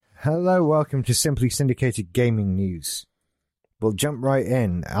Hello, welcome to Simply Syndicated Gaming News. We'll jump right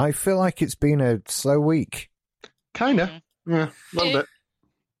in. I feel like it's been a slow week. Kinda. Yeah, a little bit.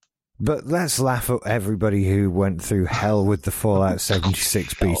 But let's laugh at everybody who went through hell with the Fallout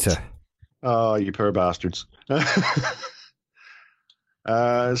 76 beta. Oh, you poor bastards.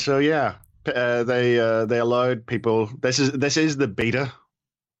 So yeah, they allowed people. This is the beta.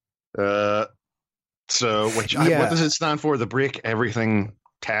 What does it stand for? The Break Everything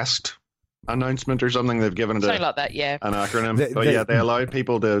Test announcement or something? They've given it something like that, yeah. An acronym. They allowed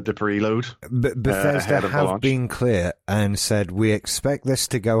people to preload. Bethesda have been clear and said, we expect this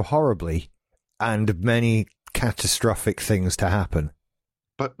to go horribly and many catastrophic things to happen.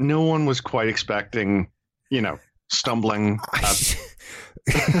 But no one was quite expecting, stumbling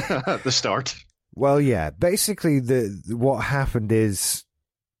at the start. Well, yeah. Basically, what happened is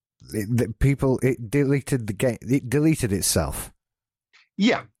it deleted the game. It deleted itself.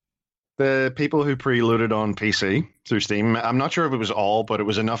 Yeah. The people who preloaded on PC through Steam, I'm not sure if it was all, but it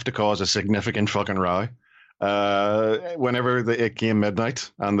was enough to cause a significant fucking row. Whenever it came midnight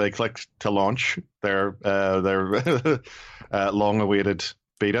and they clicked to launch their long-awaited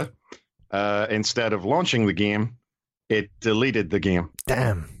beta, instead of launching the game, it deleted the game.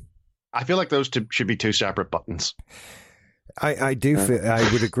 Damn. I feel like those should be two separate buttons. I do feel I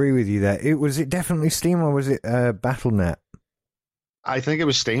would agree with you there. Was it definitely Steam or was it Battle.net? I think it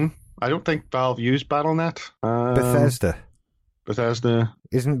was Steam. I don't think Valve used Battle.net. Bethesda.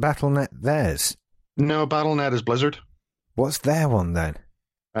 Isn't Battle.net theirs? No, Battle.net is Blizzard. What's their one then?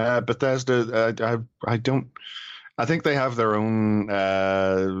 Bethesda, I don't... I think they have their own...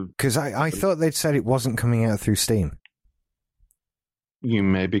 Because I thought they'd said it wasn't coming out through Steam. You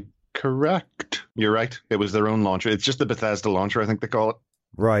may be correct. You're right. It was their own launcher. It's just the Bethesda launcher, I think they call it.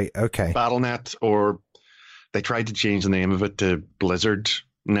 Right, okay. Battle.net, or they tried to change the name of it to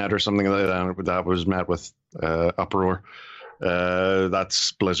Blizzard.net or something like that. That was met with uproar.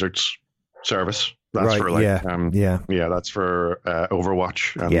 That's Blizzard's service. That's right, for yeah. That's for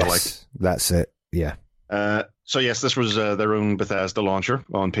Overwatch and yes, the like. That's it. Yeah. So yes, this was their own Bethesda launcher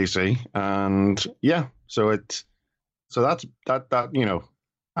on PC, and yeah, so that's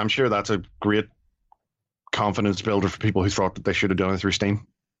I'm sure that's a great confidence builder for people who thought that they should have done it through Steam.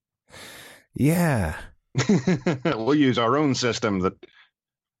 Yeah. We'll use our own system that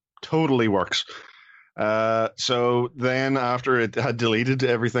totally works. So then after it had deleted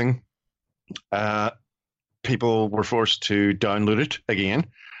everything, people were forced to download it again,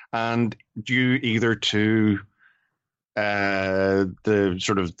 and due either to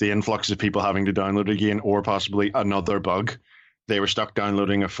the influx of people having to download it again or possibly another bug, they were stuck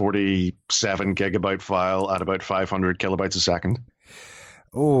downloading a 47 gigabyte file at about 500 kilobytes a second.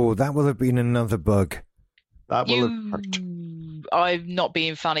 Oh, that will have been another bug. That will have hurt. I'm not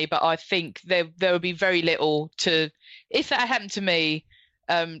being funny, but I think there would be very little to... If that happened to me,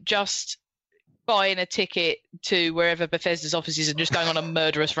 just buying a ticket to wherever Bethesda's office is and just going on a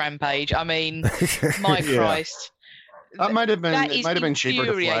murderous rampage. I mean, my Christ. That might have been cheaper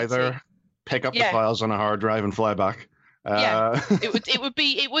to fly there, pick up the files on a hard drive and fly back.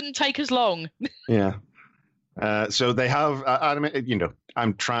 It wouldn't take as long. Yeah. So they have,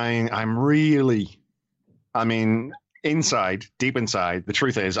 deep inside, the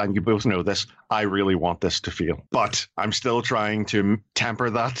truth is, and you both know this, I really want this to feel, but I'm still trying to temper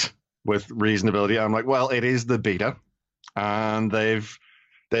that with reasonability. I'm like, well, it is the beta, and they've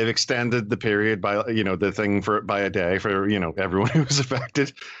extended the period by, the thing by a day for, everyone who was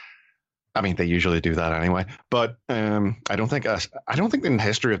affected. I mean, they usually do that anyway, but I don't think in the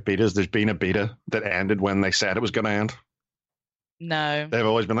history of betas there's been a beta that ended when they said it was going to end. No. They've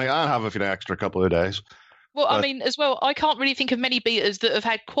always been like, I'll have an extra couple of days. Well, I mean, as well, I can't really think of many betas that have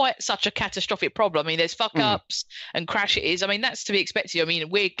had quite such a catastrophic problem. I mean, there's fuck-ups and crashes. I mean, that's to be expected. I mean,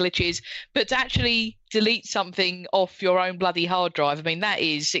 weird glitches. But to actually delete something off your own bloody hard drive, I mean, that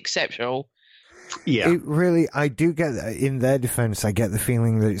is exceptional. Yeah. It really, I do get, in their defense, I get the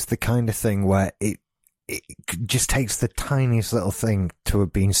feeling that it's the kind of thing where it just takes the tiniest little thing to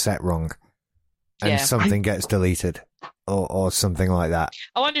have been set wrong and something gets deleted. Or something like that.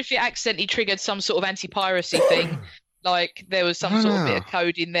 I wonder if it accidentally triggered some sort of anti-piracy thing. Like there was some sort of bit of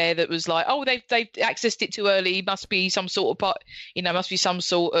code in there that was like, oh, they've accessed it too early. Must be some sort of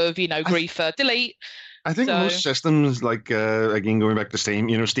griefer. Delete. I think most systems, like again going back to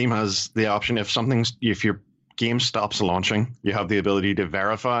Steam, Steam has the option if your game stops launching, you have the ability to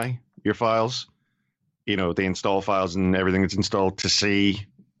verify your files. The install files and everything that's installed to see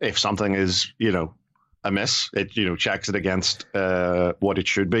if something is amiss. It checks it against what it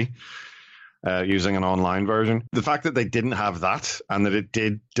should be. using an online version. The fact that they didn't have that and that it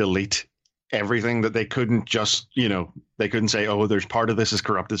did delete everything, that they couldn't just, they couldn't say, oh, there's part of this is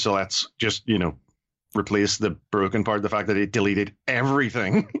corrupted, so let's just, replace the broken part. The fact that it deleted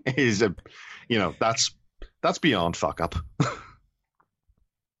everything is that's beyond fuck up.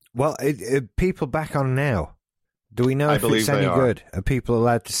 Well, people back on now. Do we know if it's any good? Are people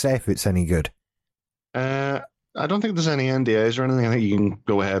allowed to say if it's any good? I don't think there's any NDAs or anything. I think you can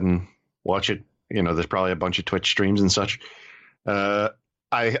go ahead and watch it. There's probably a bunch of Twitch streams and such.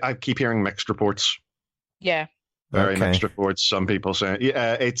 I keep hearing mixed reports. Yeah. Very mixed reports. Some people say,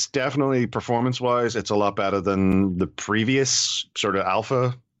 it's definitely performance-wise, it's a lot better than the previous sort of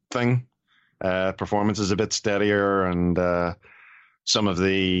alpha thing. Performance is a bit steadier, and some of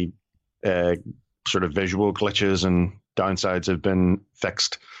the sort of visual glitches and downsides have been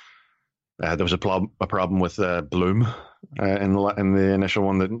fixed. There was a problem with Bloom in the initial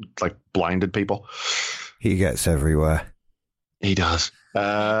one that blinded people. He gets everywhere. He does.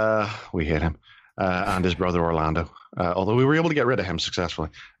 We hate him. And his brother Orlando, although we were able to get rid of him successfully.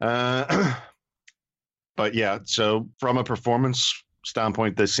 But yeah, so from a performance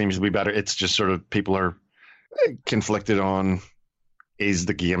standpoint, this seems to be better. It's just sort of people are conflicted on, is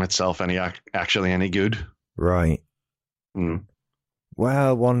the game itself actually any good? Right. Mm.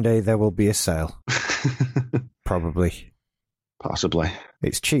 Well, one day there will be a sale. Probably. Possibly.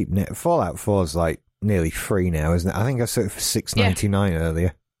 It's cheap. Fallout 4 is nearly free now, isn't it? I think I saw it for $6.99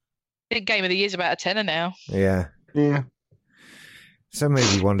 earlier. I think Game of the Year's about a tenner now. Yeah. Yeah. So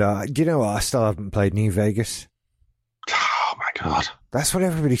maybe one day. Do you know what? I still haven't played New Vegas. Oh my God. That's what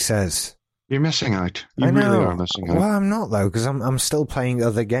everybody says. You're missing out. You I know. Really are missing out. Well, I'm not though, because I'm still playing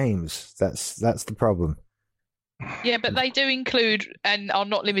other games. That's the problem. Yeah, but they do include and are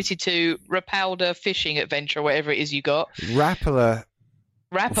not limited to Rapalda fishing adventure, whatever it is you got. Rapala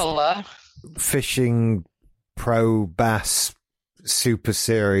Fishing Pro Bass Super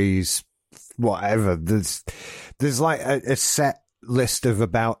Series, whatever. There's a set list of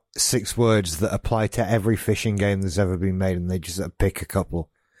about 6 words that apply to every fishing game that's ever been made, and they just pick a couple.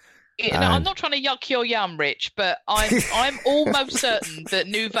 I'm not trying to yuck your yum, Rich, but I'm almost certain that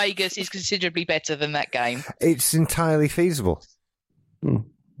New Vegas is considerably better than that game. It's entirely feasible.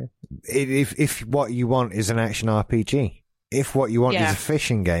 If what you want is an action RPG, if what you want is a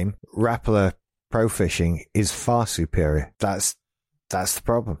fishing game, Rapala Pro Fishing is far superior. That's the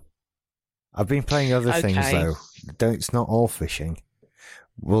problem. I've been playing other things though. It's not all fishing.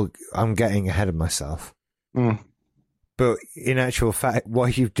 Well, I'm getting ahead of myself. But in actual fact,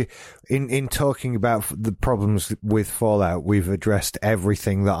 what you do in talking about the problems with Fallout, we've addressed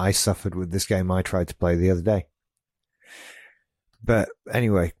everything that I suffered with this game I tried to play the other day. But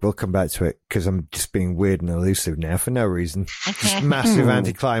anyway, we'll come back to it because I'm just being weird and elusive now for no reason. Just massive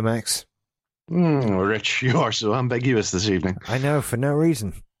anticlimax. Rich, you are so ambiguous this evening. I know, for no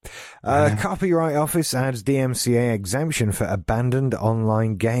reason. Copyright Office adds DMCA exemption for abandoned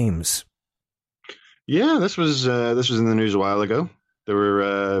online games. Yeah, this was in the news a while ago. There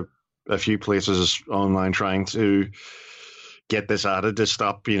were a few places online trying to get this added to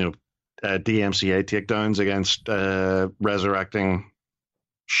stop, DMCA takedowns against resurrecting,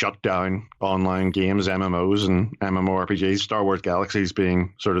 shut down online games, MMOs and MMORPGs. Star Wars Galaxies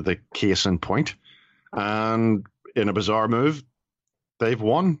being sort of the case in point. And in a bizarre move, they've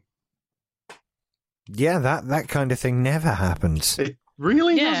won. Yeah, that kind of thing never happens. It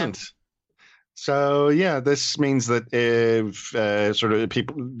really doesn't. So, yeah, this means that if sort of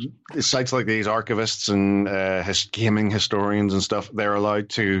sites like these, archivists and gaming historians and stuff, they're allowed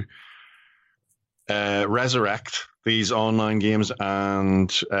to resurrect these online games and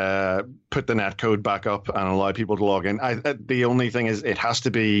put the netcode back up and allow people to log in. The only thing is it has to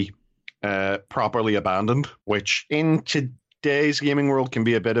be properly abandoned, which in today's gaming world can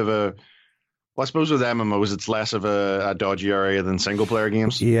be a bit of a... Well, I suppose with MMOs, it's less of a dodgy area than single-player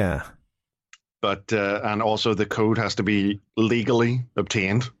games. Yeah. But and also the code has to be legally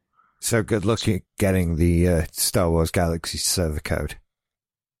obtained. So good luck at getting the Star Wars Galaxy server code.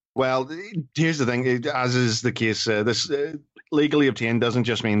 Well, here's the thing. As is the case, this legally obtained doesn't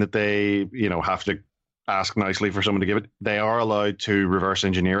just mean that they, have to ask nicely for someone to give it. They are allowed to reverse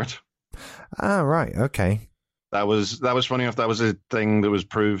engineer it. Ah, right. Okay. That was funny enough. That was a thing that was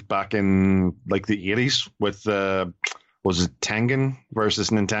proved back in the 80s with was it Tengen versus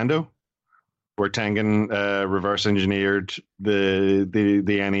Nintendo, where Tengen reverse engineered the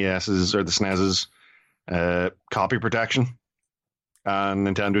NES's or the SNES's copy protection, and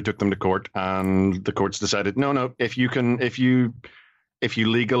Nintendo took them to court, and the courts decided no, if you if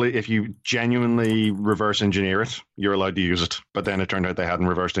you genuinely reverse engineer it, you're allowed to use it. But then it turned out they hadn't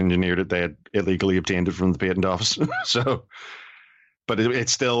reverse engineered it; they had illegally obtained it from the patent office. So, but it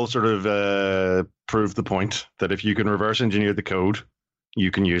still sort of proved the point that if you can reverse engineer the code,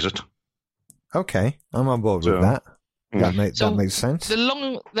 you can use it. Okay, I'm on board with that. Yeah. That makes sense. The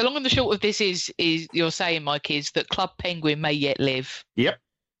long and the short of this is you're saying, Mike, is that Club Penguin may yet live. Yep,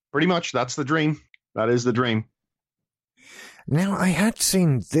 pretty much. That's the dream. That is the dream. Now, I had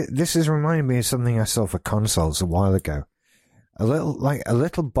seen this is reminding me of something I saw for consoles a while ago. A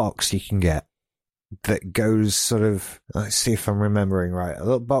little box you can get that goes sort of. Let's see if I'm remembering right. A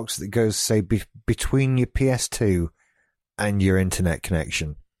little box that goes, say, between your PS2 and your internet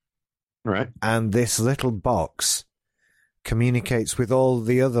connection. Right. And this little box communicates with all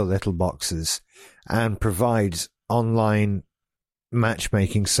the other little boxes and provides online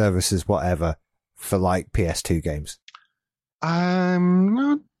matchmaking services, whatever, for like PS2 games. I'm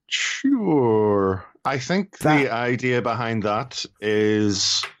not sure. I think the idea behind that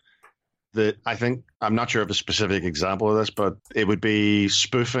is that I'm not sure of a specific example of this, but it would be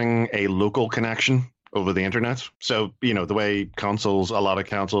spoofing a local connection over the internet. So, the way a lot of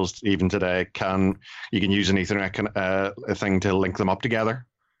consoles even today you can use an Ethernet thing to link them up together.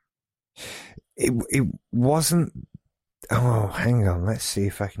 It wasn't. Oh, hang on. Let's see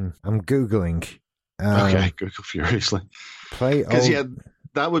if I can. I'm Googling. Okay, Google furiously. Because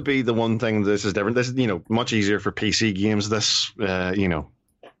that would be the one thing. This is different. This is much easier for PC games. This putting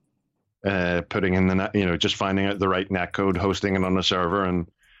in the net, just finding out the right netcode, hosting it on a server, and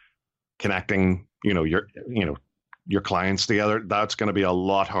connecting your clients together. That's going to be a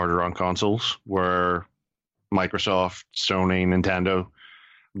lot harder on consoles where Microsoft, Sony, Nintendo,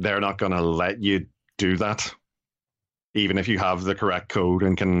 they're not going to let you do that, even if you have the correct code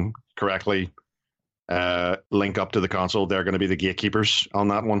and can correctly link up to the console. They're going to be the gatekeepers on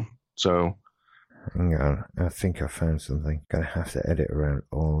that one. So hang on, I think I found something. Gonna have to edit around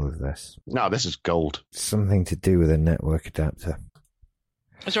all of this. No, this is gold. Something to do with a network adapter.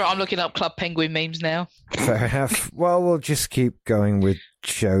 That's right, I'm looking up Club Penguin memes now. Fair enough. Well, we'll just keep going with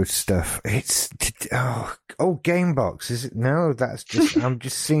show stuff. It's Gamebox, is it? No, that's just I'm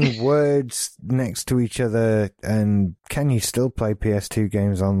just seeing words next to each other. And can you still play PS2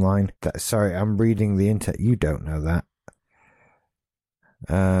 games online? Sorry, I'm reading the internet. You don't know that.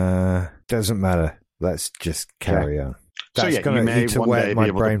 Doesn't matter. Let's just carry on. That's going to eat away at my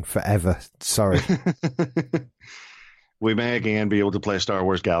brain forever. Sorry. We may again be able to play Star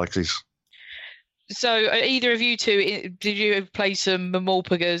Wars Galaxies. So, either of you two, did you play some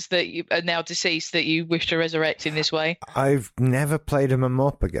Mamorpagas that are now deceased that you wish to resurrect in this way? I've never played a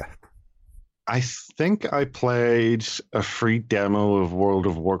Mamorpaga. I think I played a free demo of World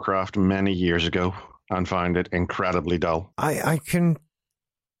of Warcraft many years ago and found it incredibly dull. I can,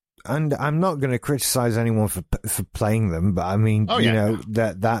 and I'm not going to criticize anyone for playing them, but I mean,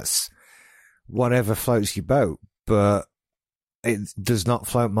 that's whatever floats your boat, but it does not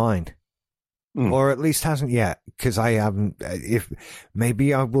float mine. Or at least hasn't yet, because I haven't. If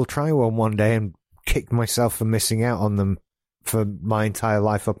maybe I will try one day and kick myself for missing out on them for my entire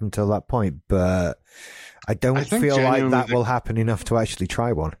life up until that point, but I don't feel like that will happen enough to actually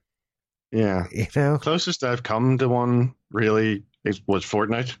try one. Yeah, closest I've come to one really was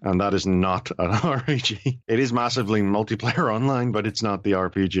Fortnite, and that is not an RPG. It is massively multiplayer online, but it's not the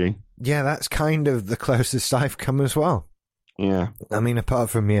RPG. Yeah, that's kind of the closest I've come as well. Yeah, I mean, apart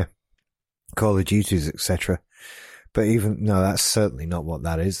from Call of Duties, etc. But that's certainly not what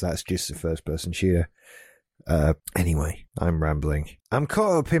that is. That's just a first-person shooter. Anyway, I'm rambling. I'm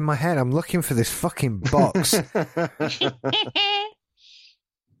caught up in my head. I'm looking for this fucking box.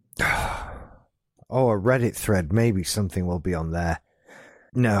 Oh, a Reddit thread. Maybe something will be on there.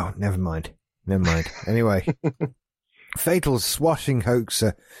 No, never mind. Anyway, fatal swashing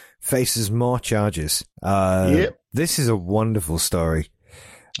hoaxer faces more charges. Yep. This is a wonderful story.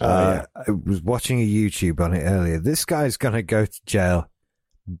 I was watching a YouTube on it earlier. This guy's going to go to jail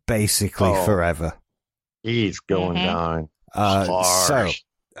basically forever. He's going down.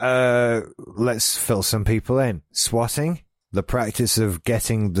 Let's fill some people in. Swatting, the practice of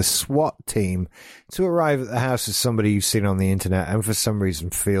getting the SWAT team to arrive at the house of somebody you've seen on the internet and for some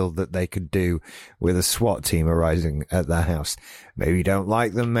reason feel that they could do with a SWAT team arriving at their house. Maybe you don't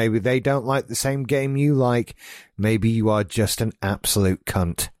like them. Maybe they don't like the same game you like. Maybe you are just an absolute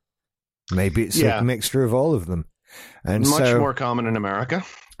cunt. Maybe it's a mixture of all of them. And much more common in America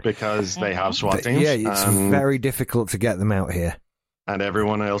because they have SWAT teams. Yeah, it's very difficult to get them out here. And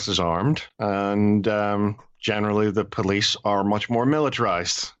everyone else is armed. And generally the police are much more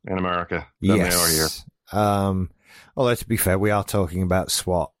militarized in America than they are here. Although, to be fair, we are talking about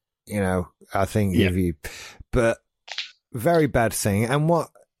SWAT. I think but very bad thing. And what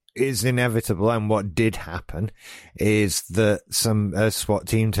is inevitable and what did happen is that a SWAT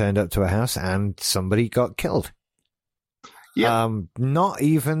team turned up to a house and somebody got killed. Yeah. Not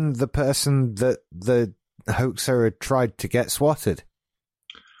even the person that the hoaxer had tried to get swatted.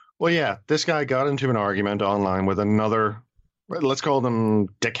 Well, yeah, this guy got into an argument online with another, let's call them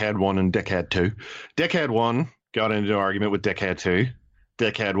Dickhead 1 and Dickhead 2. Dickhead 1 got into an argument with Dickhead 2.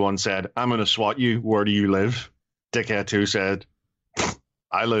 Dickhead 1 said, I'm going to swat you. Where do you live? Dickhead 2 said,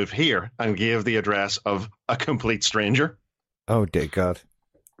 I live here, and gave the address of a complete stranger. Oh, dear God.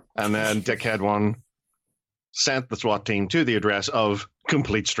 And then Dickhead 1 sent the SWAT team to the address of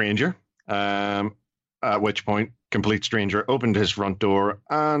complete stranger, at which point complete stranger opened his front door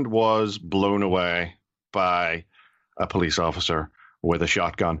and was blown away by a police officer with a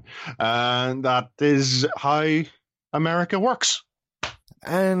shotgun. And that is how America works.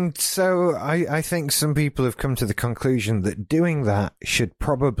 And so I think some people have come to the conclusion that doing that should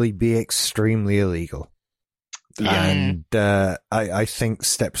probably be extremely illegal. Yeah. And I think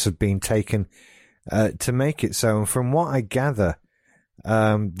steps have been taken to make it so. And from what I gather,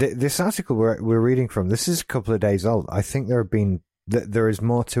 this article we're reading from, this is a couple of days old. I think there is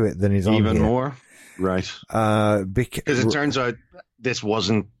more to it than is on Even here. more? Right. Because it turns out this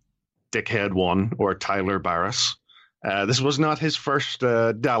wasn't Dickhead 1 or Tyler Barris. This was not his first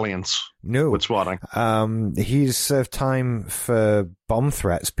dalliance with swatting. He's served time for bomb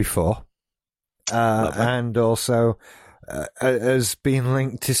threats before, and also has been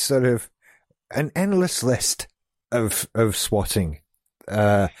linked to sort of an endless list of swatting.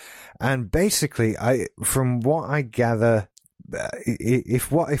 And basically, from what I gather,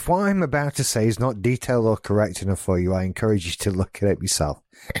 if what I'm about to say is not detailed or correct enough for you, I encourage you to look it up yourself.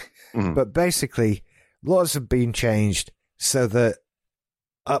 Mm. But basically, laws have been changed so that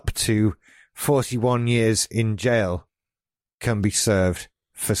up to 41 years in jail can be served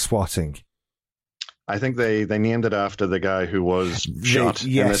for swatting. I think they named it after the guy who was shot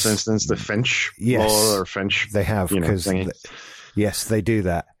in this instance, the Finch law or Finch. They have, because yes, they do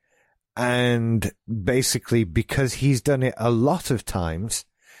that. And basically, because he's done it a lot of times,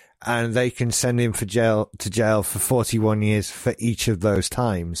 and they can send him to jail for 41 years for each of those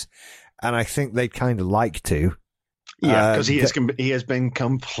times. And I think they'd kind of like to. Yeah, because he has been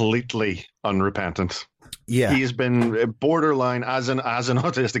completely unrepentant. Yeah. He has been borderline, as an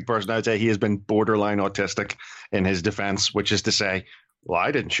autistic person, I'd say he has been borderline autistic in his defense, which is to say, well,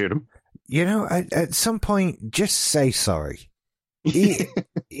 I didn't shoot him. At some point, just say sorry. I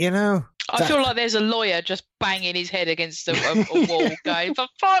feel like there's a lawyer just banging his head against a wall going, for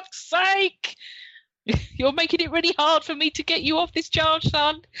fuck's sake! You're making it really hard for me to get you off this charge,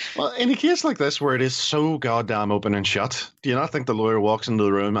 son. Well, in a case like this where it is so goddamn open and shut, do you not think the lawyer walks into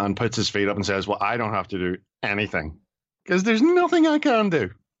the room and puts his feet up and says, well, I don't have to do anything because there's nothing I can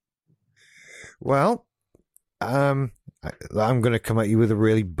do? Well, I'm going to come at you with a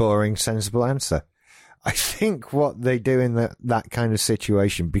really boring, sensible answer. I think what they do in that kind of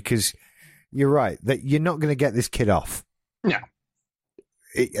situation, because you're right, that you're not going to get this kid off. Yeah.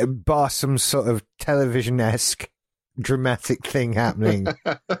 Bar some sort of television-esque dramatic thing happening.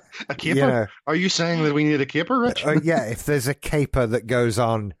 A caper? Are you saying that we need a caper, Rich? Yeah, if there's a caper that goes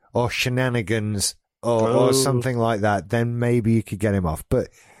on, or shenanigans, or something like that, then maybe you could get him off. But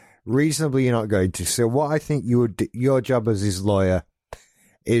reasonably, you're not going to. So what I think your job as his lawyer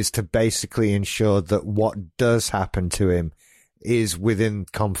is to basically ensure that what does happen to him is within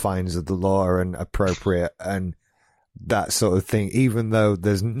confines of the law and appropriate and that sort of thing, even though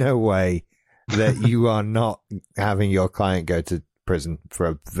there's no way that you are not having your client go to prison for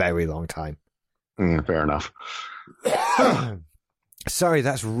a very long time. Fair enough. Sorry,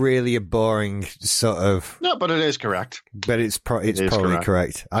 that's really a boring sort of... No, but it is correct. But it's probably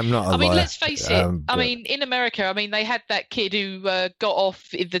correct. I'm not a lawyer. Let's face it. In America, they had that kid who got off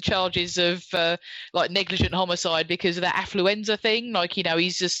the charges of negligent homicide because of that affluenza thing.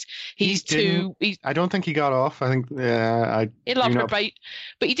 He's too... I don't think he got off. I think... but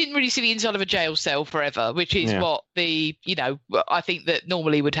he didn't really see the inside of a jail cell forever, which is what I think that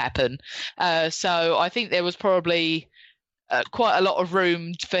normally would happen. So I think there was probably... quite a lot of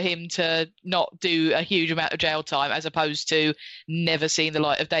room for him to not do a huge amount of jail time, as opposed to never seeing the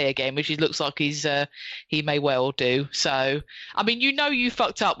light of day again, which he looks like he may well do. So, you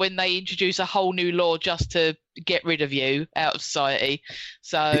fucked up when they introduce a whole new law just to get rid of you out of society.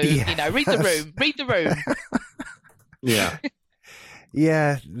 So, read the room. Yeah.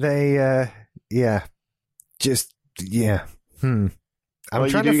 Yeah, they, I'm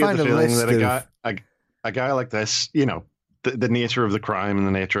trying to find a list of... a guy like this, the nature of the crime and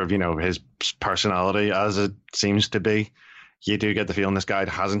the nature of, his personality, as it seems to be, you do get the feeling this guy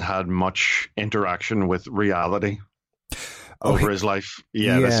hasn't had much interaction with reality over his life.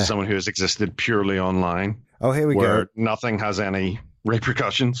 Yeah, this is someone who has existed purely online. Oh, here we where go. Nothing has any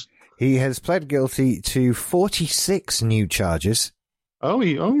repercussions. He has pled guilty to 46 new charges. Oh,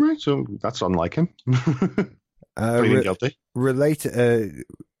 right. So that's unlike him. Pleading guilty.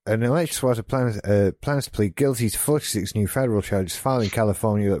 An alleged squatter plans to plead guilty to 46 new federal charges filed in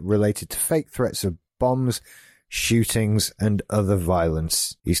California related to fake threats of bombs, shootings, and other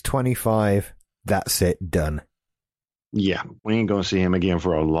violence. He's 25. That's it. Done. Yeah, we ain't going to see him again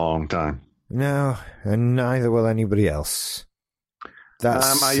for a long time. No, and neither will anybody else.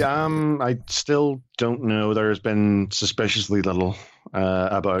 I still don't know. There's been suspiciously little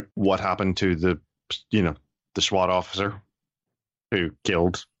about what happened to the SWAT officer who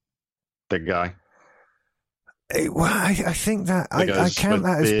killed the guy. Well, I think that I count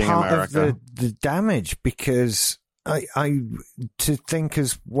that as part of the damage, because I to think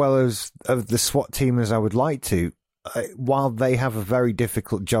as well as of the SWAT team as I would like to, while they have a very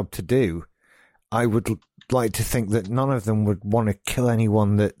difficult job to do, I would like to think that none of them would want to kill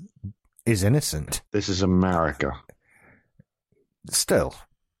anyone that is innocent. This is America. Still,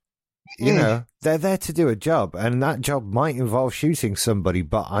 they're there to do a job, and that job might involve shooting somebody,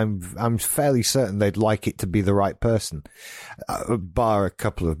 but I'm fairly certain they'd like it to be the right person, bar a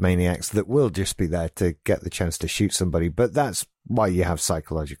couple of maniacs that will just be there to get the chance to shoot somebody. But that's why you have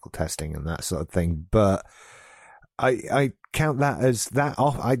psychological testing and that sort of thing. But I count that as that.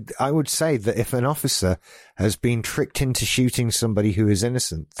 I would say that if an officer has been tricked into shooting somebody who is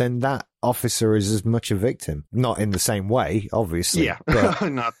innocent, then that officer is as much a victim. Not in the same way, obviously. Yeah, but,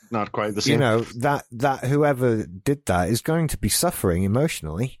 not quite the same. That whoever did that is going to be suffering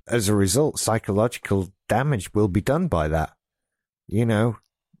emotionally. As a result, psychological damage will be done by that. And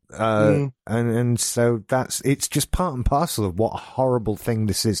so it's just part and parcel of what a horrible thing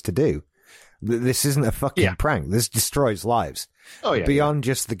this is to do. This isn't a fucking prank. This destroys lives. Oh, yeah. Beyond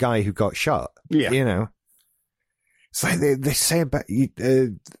just the guy who got shot. Yeah. It's like they say about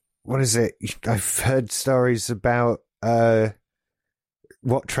what is it? I've heard stories about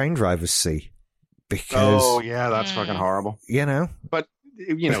what train drivers see. Because, that's fucking horrible. But,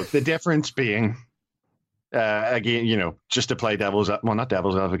 the difference being, again, just to play not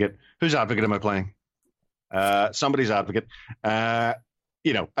devil's advocate. Whose advocate am I playing? Somebody's advocate. A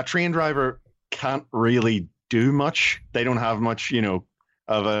train driver can't really do much. They don't have much,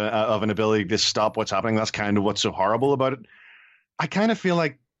 of an ability to stop what's happening. That's kind of what's so horrible about it. I kind of feel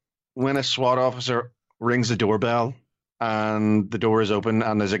like when a SWAT officer rings the doorbell and the door is open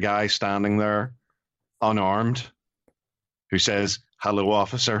and there's a guy standing there unarmed who says, "Hello,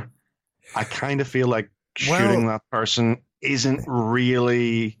 officer," I kind of feel like shooting that person isn't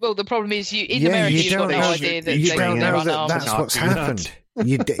really. Well, the problem is in America, you've got no idea that you don't know that that's what's happened.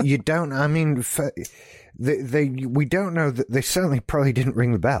 You don't. I mean, we don't know that they certainly probably didn't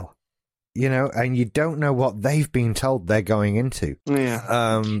ring the bell. And you don't know what they've been told they're going into.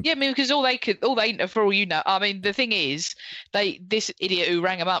 Yeah. Because for all you know, I mean, the thing is, this idiot who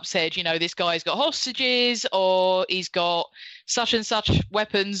rang them up said, this guy's got hostages or he's got such and such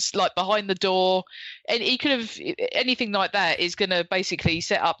weapons like behind the door, and he could have anything like that is going to basically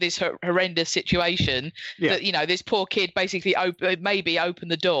set up this horrendous situation that this poor kid basically maybe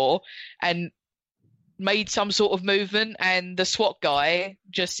opened the door and made some sort of movement, and the SWAT guy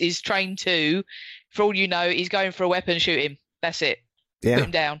just is trained to, for all you know, he's going for a weapon, shoot him. That's it. Yeah. Put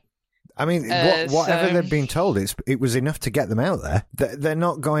him down. I mean, whatever they've been told, it was enough to get them out there. They're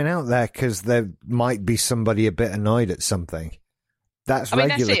not going out there because there might be somebody a bit annoyed at something. That's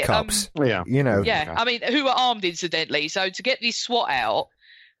regular cops. Yeah. I mean, who are armed, incidentally. So to get these SWAT out,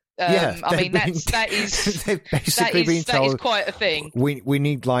 that is quite a thing. We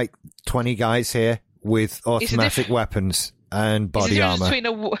need like 20 guys here with automatic weapons and body armor. Between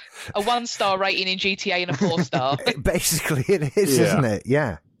a 1-star rating in GTA and a 4-star. Basically, it is, isn't it?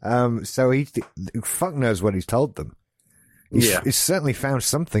 Yeah. So he fuck knows what he's told them. He's certainly found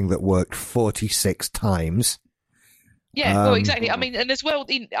something that worked 46 times. Yeah, well, exactly. I mean, and as well,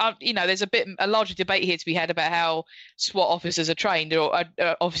 there's a larger debate here to be had about how SWAT officers are trained, or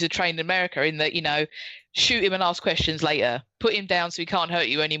officers trained in America, in that, shoot him and ask questions later, put him down so he can't hurt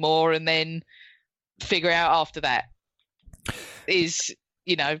you anymore, and then figure out after that.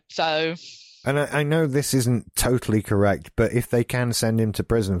 So. And I know this isn't totally correct, but if they can send him to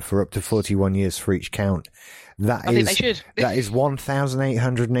prison for up to 41 years for each count, I think they should. That is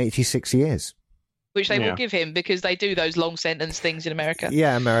 1,886 years. Which they will give him, because they do those long sentence things in America.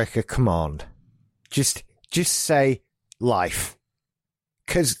 Yeah, America, come on. Just say life.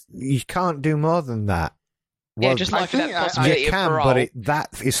 Because you can't do more than that. Well, just life without the possibility of parole. But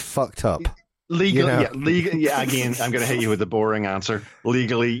that is fucked up. Legally, again, I'm going to hit you with the boring answer.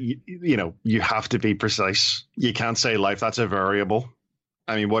 Legally, you have to be precise. You can't say life. That's a variable.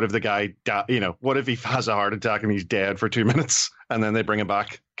 I mean, what if the guy, what if he has a heart attack and he's dead for 2 minutes and then they bring him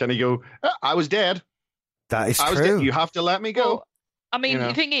back? Can he go, I was dead? That is true. You have to let me go. Well, I mean,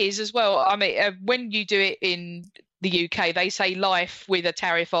 the thing is as well, I mean, when you do it in the UK, they say life with a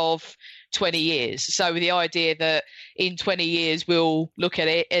tariff of 20 years. So the idea that in 20 years we'll look at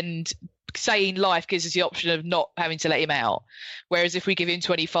it, and saying life gives us the option of not having to let him out. Whereas if we give him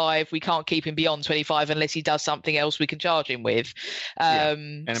 25, we can't keep him beyond 25 unless he does something else we can charge him with.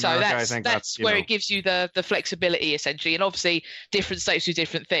 In so America, that's where it gives you the flexibility, essentially. And obviously different states do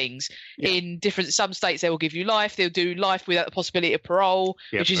different things. In some states they will give you life. They'll do life without the possibility of parole,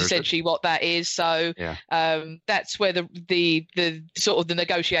 which is essentially what that is. So that's where the sort of the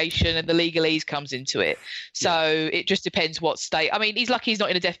negotiation and the legalese comes into it. So it just depends what state. I mean, he's lucky he's not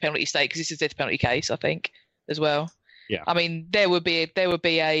in a death penalty state, because this is a death penalty case, I think, as well. Yeah. I mean, there would be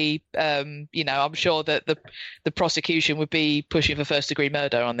a I'm sure that the prosecution would be pushing for first degree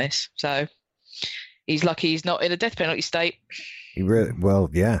murder on this. So he's lucky he's not in a death penalty state.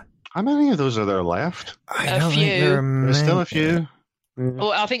 Yeah. How many of those are there left? A few. There's still a few.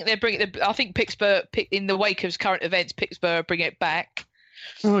 Well, I think they're bringing. I think Pittsburgh, in the wake of current events, Pittsburgh bring it back.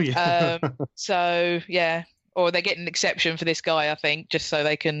 Oh yeah. So yeah, or they're getting an exception for this guy, I think, just so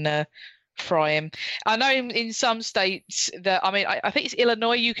they can fry him. I know in some states that, I mean, I think it's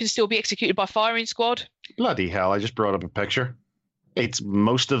Illinois, you can still be executed by firing squad. Bloody hell! I just brought up a picture.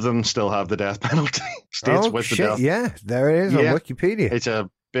 Most of them still have the death penalty. States with the death. Yeah, there it is on Wikipedia. It's a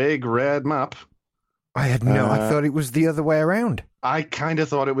big red map. I had I thought it was the other way around. I kind of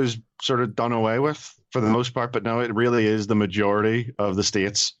thought it was sort of done away with for the most part, but no, it really is the majority of the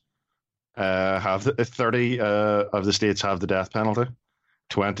states have 30 of the states have the death penalty.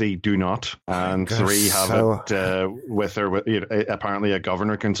 20 do not, and 3 have it with or with. Apparently, a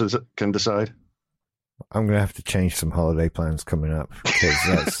governor can decide. I'm going to have to change some holiday plans coming up, because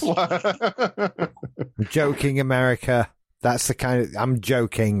that's I'm joking, America. That's the kind of I'm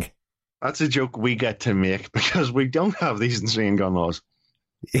joking. That's a joke we get to make because we don't have these insane gun laws.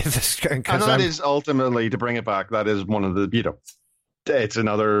 And that is ultimately, to bring it back, that is one of the, it's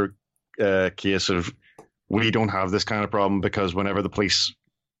another case of we don't have this kind of problem, because whenever the police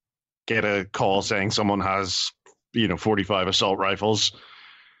get a call saying someone has, 45 assault rifles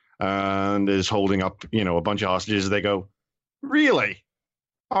and is holding up, a bunch of hostages, they go, really?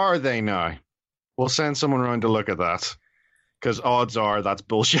 Are they now? We'll send someone around to look at that, because odds are that's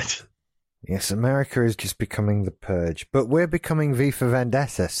bullshit. Yes, America is just becoming the purge, but we're becoming V for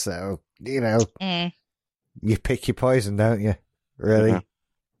Vendetta, so, you pick your poison, don't you? Really? Yeah.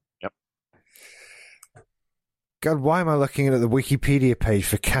 Yep. God, why am I looking at the Wikipedia page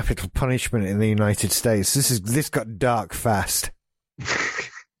for capital punishment in the United States? This got dark fast.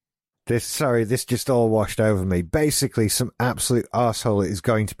 This just all washed over me. Basically, some absolute arsehole is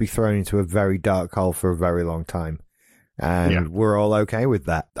going to be thrown into a very dark hole for a very long time. And we're all okay with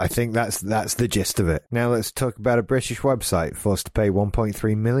that. I think that's the gist of it. Now let's talk about a British website forced to pay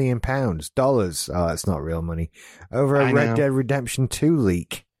 £1.3 million, dollars. Oh, that's not real money. Over a Red Dead Redemption 2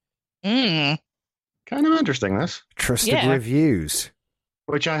 leak. Kind of interesting, this. Trusted reviews.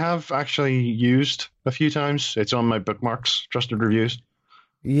 Which I have actually used a few times. It's on my bookmarks, trusted reviews.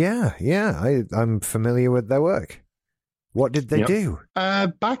 Yeah. I'm familiar with their work. What did they do?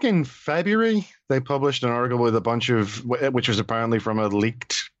 Back in February, they published an article with a bunch of, which was apparently from a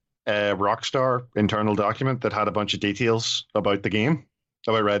leaked Rockstar internal document that had a bunch of details about the game,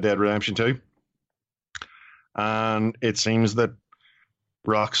 about Red Dead Redemption 2. And it seems that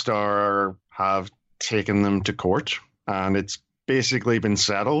Rockstar have taken them to court, and it's basically been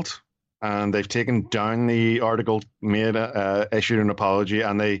settled. And they've taken down the article, issued an apology,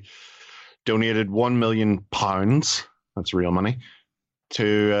 and they donated £1 million. That's real money,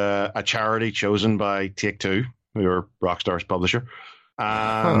 to a charity chosen by Take-Two, who are Rockstar's publisher.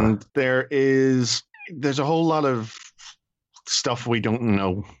 And there's a whole lot of stuff we don't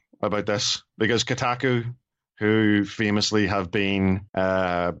know about this, because Kotaku, who famously have been,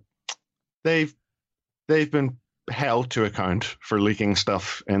 they've been held to account for leaking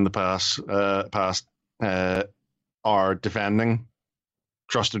stuff in the past, are defending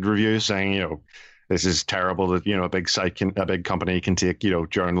trusted reviews, saying, this is terrible that, a big company can take,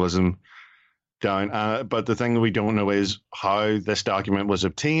 journalism down. But the thing we don't know is how this document was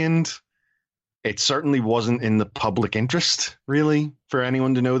obtained, it certainly wasn't in the public interest, really, for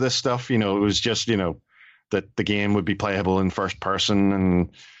anyone to know this stuff. It was just, that the game would be playable in first person and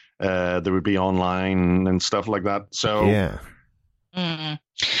there would be online and stuff like that. So yeah. Mm.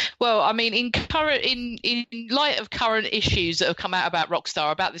 Well, I mean, in light of current issues that have come out about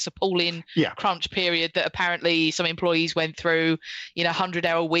Rockstar, about this appalling crunch period that apparently some employees went through,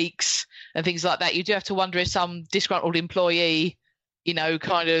 100-hour weeks and things like that, you do have to wonder if some disgruntled employee,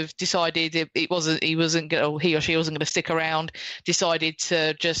 kind of decided he or she wasn't going to stick around, decided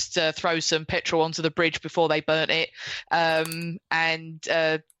to just throw some petrol onto the bridge before they burnt it, and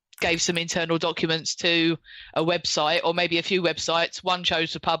gave some internal documents to a website, or maybe a few websites. One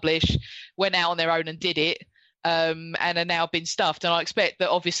chose to publish, went out on their own and did it, and are now been stuffed. And I expect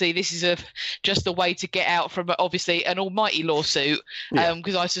that obviously this is just a way to get out from obviously an almighty lawsuit,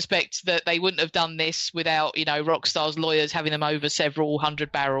 because I suspect that they wouldn't have done this without Rockstar's lawyers having them over several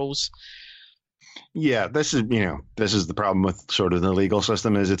hundred barrels. Yeah, this is the problem with sort of the legal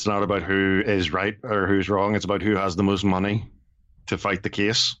system, is it's not about who is right or who's wrong. It's about who has the most money to fight the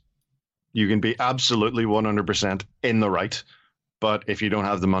case. You can be absolutely 100% in the right, but if you don't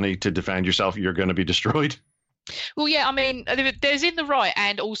have the money to defend yourself, you're going to be destroyed. Well, yeah, I mean, there's in the right,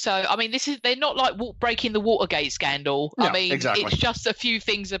 and also, I mean, they're not like breaking the Watergate scandal. No, I mean, exactly. It's just a few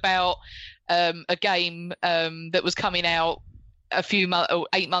things about a game that was coming out 8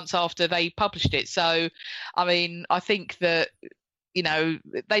 months after they published it. So, I mean, I think that,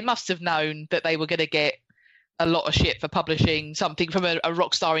 they must have known that they were going to get a lot of shit for publishing something from a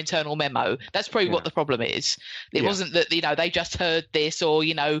Rockstar internal memo. That's probably what the problem is. It wasn't that, they just heard this, or,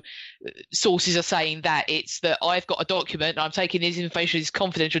 sources are saying that. It's that I've got a document and I'm taking this information, this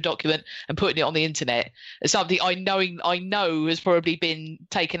confidential document, and putting it on the internet. It's something I know has probably been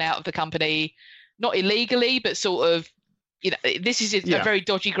taken out of the company, not illegally, but sort of, this is a very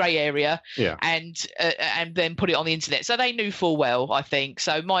dodgy grey area, and then put it on the internet. So they knew full well, I think.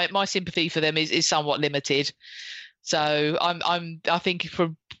 So my sympathy for them is somewhat limited. So I think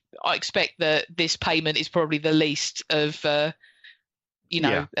I expect that this payment is probably the least of the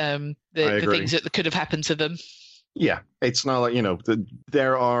things that could have happened to them. Yeah, it's not like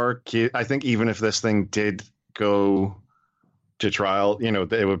there are. I think even if this thing did go to trial,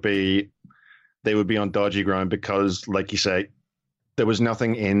 they would be on dodgy ground because, like you say, there was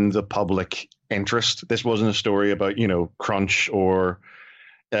nothing in the public interest. This wasn't a story about, crunch or,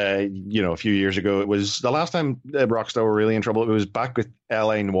 a few years ago. It was the last time Rockstar were really in trouble. It was back with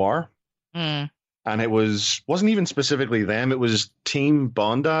LA Noire. Mm. And it wasn't even specifically them. It was Team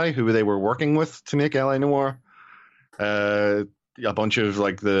Bondi, who they were working with to make LA Noire. A bunch of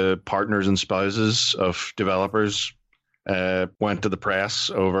like the partners and spouses of developers went to the press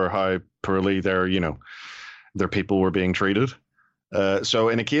over how poorly their people were being treated. So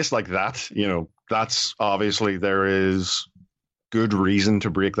in a case like that, that's obviously there is good reason to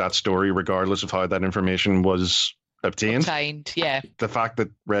break that story, regardless of how that information was obtained. Yeah. The fact that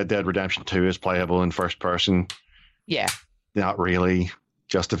Red Dead Redemption 2 is playable in first person, not really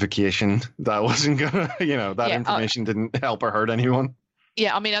justification. That wasn't gonna, information didn't help or hurt anyone.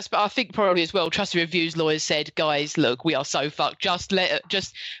 Yeah, I mean, I think probably as well, Trusted Reviews lawyers said, guys, look, we are so fucked. Just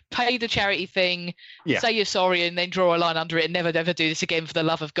pay the charity thing, say you're sorry, and then draw a line under it and never do this again for the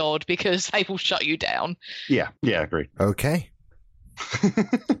love of God, because they will shut you down. Yeah, agreed. Okay.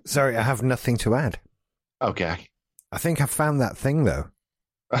 Sorry, I have nothing to add. Okay. I think I found that thing, though.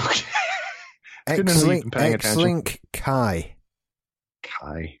 Okay. X-Link Kai.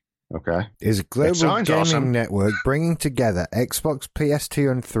 Okay. Is a global gaming awesome. network bringing together Xbox,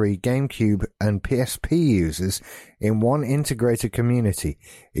 PS2 and 3, GameCube and PSP users in one integrated community.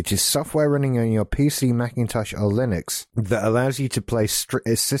 It is software running on your PC, Macintosh or Linux that allows you to play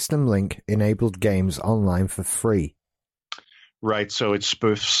System Link-enabled games online for free. Right, so it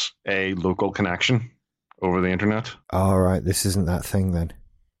spoofs a local connection over the internet. All right, this isn't that thing then.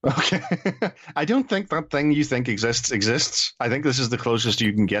 Okay. I don't think that thing you think exists. I think this is the closest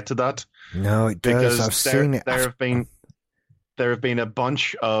you can get to that. No, it does. I've seen it. There have been a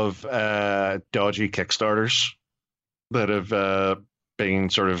bunch of dodgy Kickstarters that have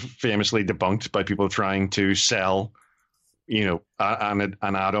been sort of famously debunked by people trying to sell, an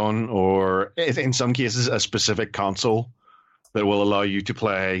add-on, or in some cases a specific console that will allow you to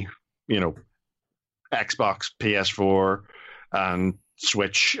play, Xbox, PS4, and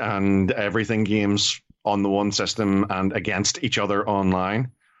Switch and everything games on the one system and against each other online.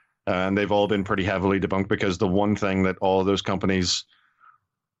 And they've all been pretty heavily debunked, because the one thing that all of those companies,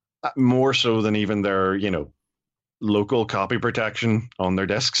 more so than even their, local copy protection on their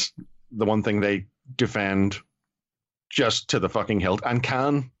discs, the one thing they defend just to the fucking hilt and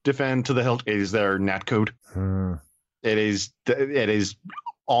can defend to the hilt is their netcode. It is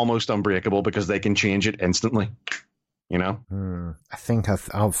almost unbreakable because they can change it instantly. You know? I think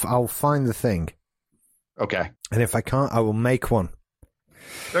I'll find the thing. Okay. And if I can't, I will make one.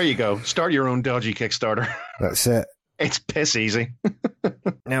 There you go. Start your own dodgy Kickstarter. That's it. It's piss easy.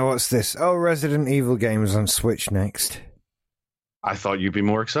 Now what's this? Oh, Resident Evil games on Switch next. I thought you'd be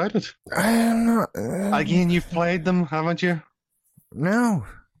more excited. I'm not. Again, you've played them, haven't you? No.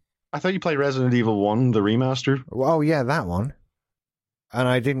 I thought you played Resident Evil 1, the remaster. Oh, yeah, that one. And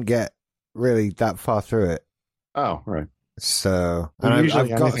I didn't get really that far through it. Oh, right. So, and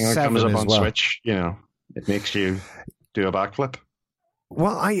usually I've got anything that 7 comes up as on well. Switch, you know, it makes you do a backflip.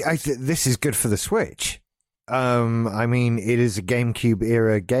 Well, this is good for the Switch. I mean, it is a GameCube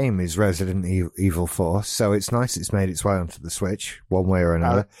era game, is Resident Evil 4, so it's nice it's made its way onto the Switch, one way or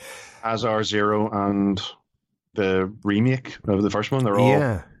another. As are Zero and the remake of the first one, they're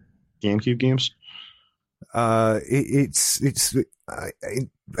all GameCube games. I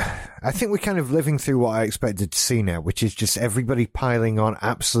think we're kind of living through what I expected to see now, which is just everybody piling on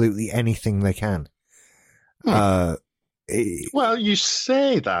absolutely anything they can. Well, you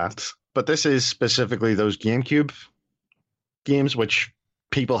say that, but this is specifically those GameCube games, which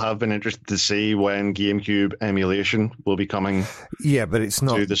people have been interested to see when GameCube emulation will be coming. Yeah, but it's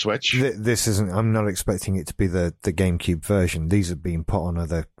not to the Switch. This isn't. I'm not expecting it to be the GameCube version. These have been put on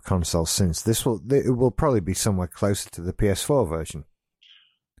other consoles since. It will probably be somewhere closer to the PS4 version.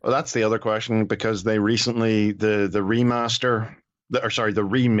 Well, that's the other question, because they recently the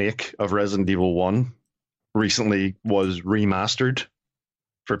remake of Resident Evil 1 recently was remastered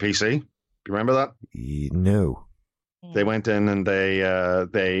for PC. Do you remember that? No. They went in and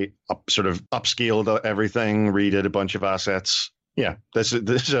they sort of upscaled everything, redid a bunch of assets. Yeah, so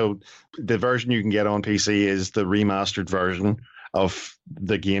the version you can get on PC is the remastered version of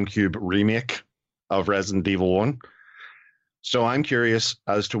the GameCube remake of Resident Evil 1. So I'm curious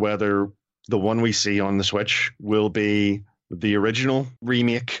as to whether the one we see on the Switch will be the original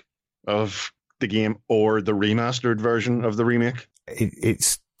remake of the game or the remastered version of the remake.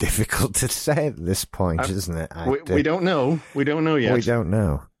 It's difficult to say at this point, isn't it? We don't know. We don't know yet. We don't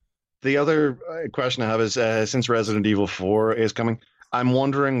know. The other question I have is, since Resident Evil 4 is coming, I'm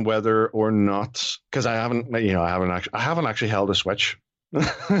wondering whether or not, because I haven't actually held a Switch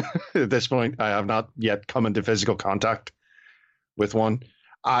at this point. I have not yet come into physical contact with one.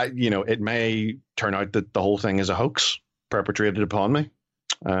 It may turn out that the whole thing is a hoax perpetrated upon me.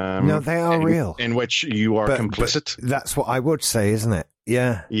 No, they are real. In which you are complicit. But that's what I would say, isn't it?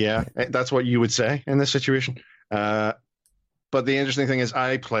 Yeah. Yeah, that's what you would say in this situation. But the interesting thing is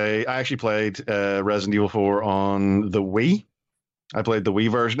I actually played Resident Evil 4 on the Wii. I played the Wii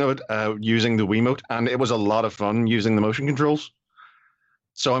version of it using the Wiimote, and it was a lot of fun using the motion controls.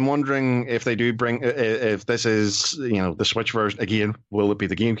 So I'm wondering if they do if this is, the Switch version, again, will it be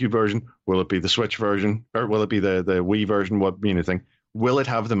the GameCube version? Will it be the Switch version? Or will it be the Wii version? Will it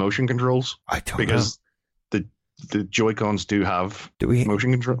have the motion controls? I don't know. Because the Joy-Cons do have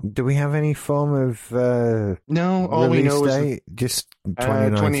motion control. Do we have any form of no, all we know is just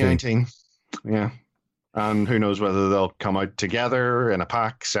 2019. Yeah. And who knows whether they'll come out together in a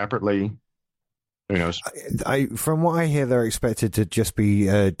pack, separately. Who knows? From what I hear, they're expected to just be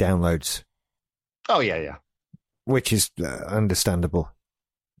downloads. Oh, yeah. Which is understandable.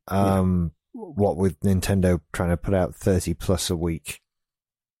 What with Nintendo trying to put out 30 plus a week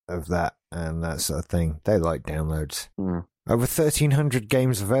of that and that sort of thing. They like downloads. Over 1,300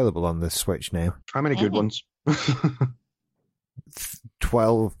 games available on the Switch now. How many good ones?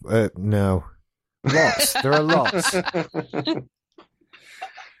 12. No. Lots. There are lots.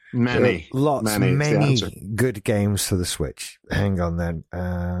 Many good games for the Switch. Hang on then.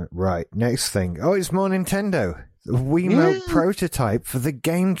 Right, next thing. Oh, it's more Nintendo. The Wiimote prototype for the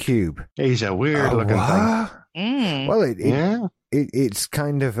GameCube. He's a weird looking thing. Well, it's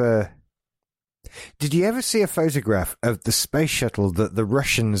kind of a... Did you ever see a photograph of the space shuttle that the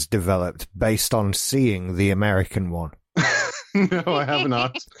Russians developed based on seeing the American one? No, I have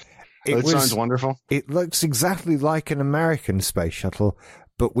not. It sounds wonderful. It looks exactly like an American space shuttle,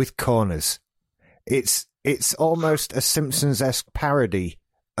 but with corners. It's almost a Simpsons-esque parody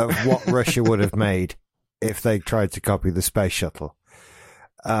of what Russia would have made if they tried to copy the space shuttle.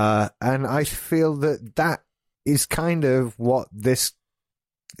 And I feel that is kind of what this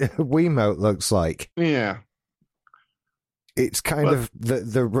Wiimote looks like. Yeah. It's kind of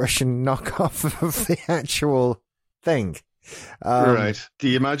the Russian knockoff of the actual thing. Right. Do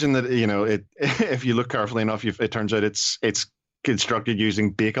you imagine that, if you look carefully enough, it turns out it's constructed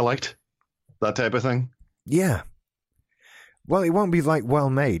using Bakelite, that type of thing? Yeah. Well, it won't be like well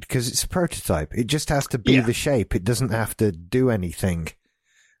made because it's a prototype. It just has to be the shape. It doesn't have to do anything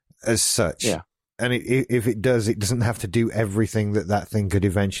as such. Yeah. And if it does, it doesn't have to do everything that thing could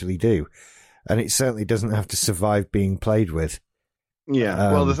eventually do. And it certainly doesn't have to survive being played with.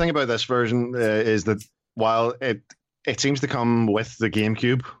 Yeah. Well, the thing about this version is that while it seems to come with the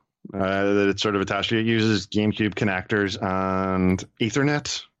GameCube that it's sort of attached to, it uses GameCube connectors and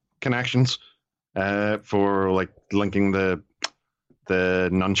Ethernet connections for like linking the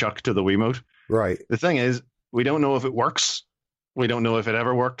nunchuck to the Wiimote. Right. The thing is, we don't know if it works. We don't know if it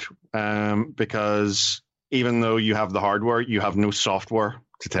ever worked because even though you have the hardware, you have no software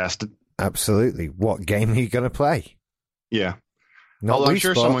to test it. Absolutely. What game are you going to play? Yeah. Not Although I'm Wii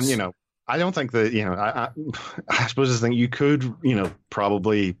sure Sports. someone, I don't think that, I suppose this thing, you could,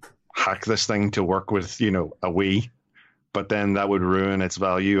 probably hack this thing to work with, a Wii, but then that would ruin its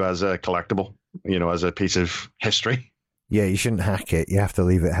value as a collectible, as a piece of history. Yeah, you shouldn't hack it. You have to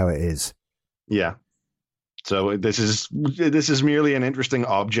leave it how it is. Yeah. So this is merely an interesting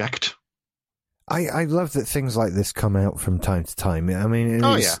object. I love that things like this come out from time to time. I mean,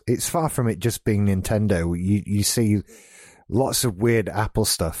 it's far from it just being Nintendo. You see lots of weird Apple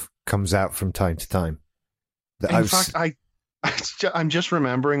stuff comes out from time to time. In fact, I'm just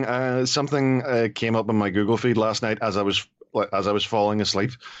remembering something came up in my Google feed last night as I was falling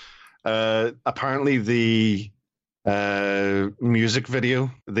asleep. Apparently, the music video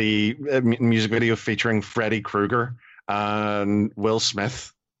featuring Freddy Krueger and Will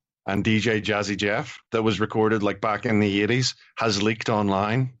Smith and DJ Jazzy Jeff that was recorded like back in the 80s has leaked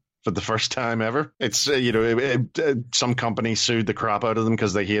online for the first time ever. It's some company sued the crap out of them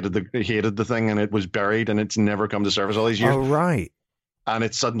because they hated the thing, and it was buried and it's never come to surface all these years. Oh right. And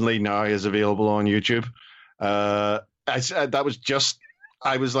it suddenly now is available on YouTube. I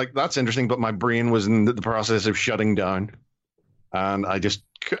was like, that's interesting, but my brain was in the process of shutting down, and I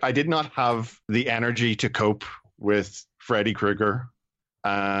did not have the energy to cope with Freddy Krueger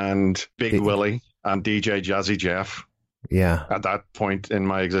and Big Willie and DJ Jazzy Jeff. Yeah. At that point in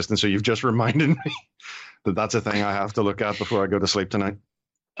my existence. So you've just reminded me that that's a thing I have to look at before I go to sleep tonight.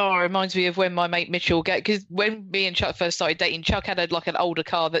 Oh, it reminds me of when my mate Mitchell because when me and Chuck first started dating, Chuck had an older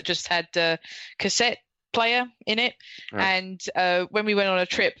car that just had a cassette player in it. Right. And when we went on a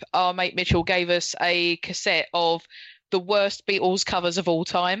trip, our mate Mitchell gave us a cassette of the worst Beatles covers of all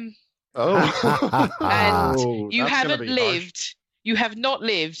time. Oh. And you haven't lived... Harsh. You have not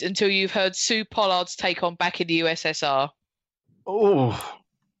lived until you've heard Sue Pollard's take on Back in the USSR. Oh.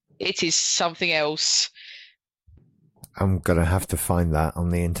 It is something else. I'm going to have to find that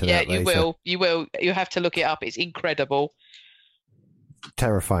on the internet later. You will. You have to look it up. It's incredible.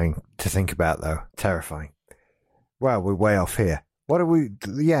 Terrifying to think about, though. Terrifying. Well, we're way off here. What are we...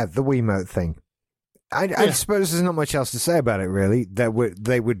 Yeah, the Wiimote thing. I suppose there's not much else to say about it, really. They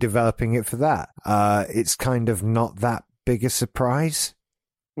were developing it for that. It's kind of not that big a surprise.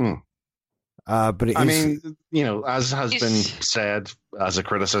 But I mean, as has been said as a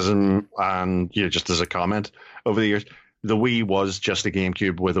criticism and just as a comment over the years, the Wii was just a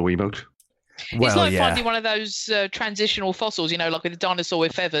GameCube with a Wiimote. Well, it's like finding one of those transitional fossils, like with a dinosaur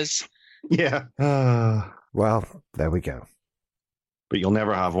with feathers. Yeah. Well, there we go. But you'll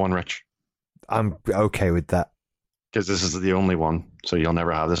never have one, Rich. I'm okay with that. Because this is the only one, so you'll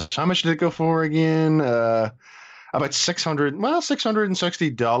never have this. How much did it go for again? About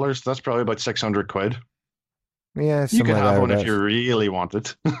 $660. That's probably about 600 quid. Yeah, you could have one if you really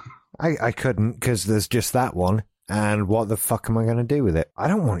wanted. I couldn't because there's just that one. And what the fuck am I going to do with it? I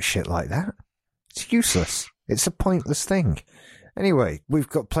don't want shit like that. It's useless. It's a pointless thing. Anyway, we've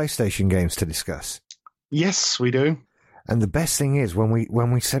got PlayStation games to discuss. Yes, we do. And the best thing is when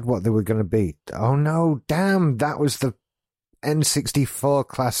we said what they were going to be. Oh no, damn! That was the N64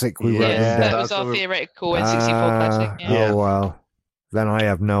 classic we wrote down. That was our theoretical N64 classic. Yeah. Oh, well. Then I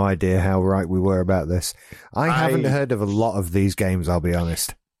have no idea how right we were about this. I haven't heard of a lot of these games, I'll be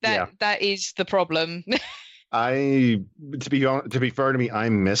honest. That is the problem. To be fair to me, I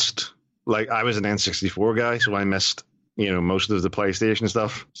missed, I was an N64 guy, so I missed, most of the PlayStation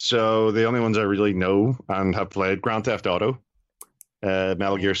stuff. So the only ones I really know and have played, Grand Theft Auto,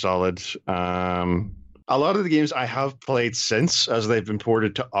 Metal Gear Solid, a lot of the games I have played since, as they've been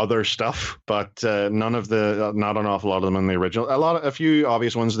ported to other stuff, but not an awful lot of them in the original. A few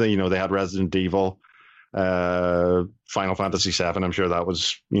obvious ones. They had Resident Evil, Final Fantasy VII. I'm sure that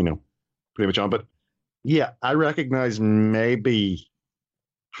was pretty much on. But yeah, I recognize maybe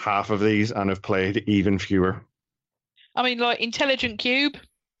half of these and have played even fewer. I mean, Intelligent Cube.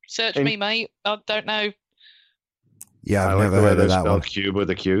 Search me, mate. I don't know. Yeah, I've never heard of that one. Cube with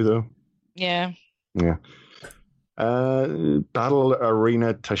a Q, though. Yeah. Yeah. Battle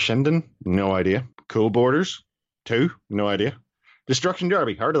Arena Toshinden, no idea. Cool Borders 2, no idea. Destruction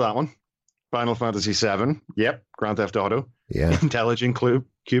Derby, heard of that one. Final Fantasy 7, yep. Grand Theft Auto, Yeah. Intelligent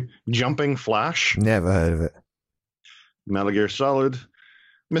Cube, Jumping Flash, Never heard of it. Metal Gear Solid,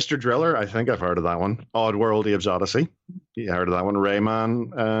 Mr. Driller, I think I've heard of that one. Oddworld Abe's Odyssey, yeah, heard of that one.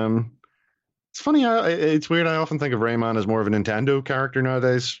 Rayman. It's funny, it's weird. I often think of Rayman as more of a Nintendo character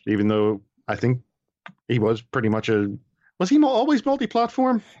nowadays, even though I think he was pretty much was he always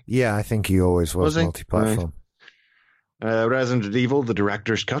multi-platform? Yeah, I think he always was he? multi-platform. Right. Resident Evil, the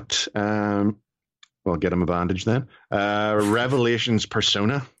director's cut. We'll get him a bandage then. Revelations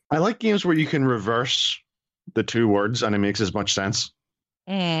Persona. I like games where you can reverse the two words and it makes as much sense.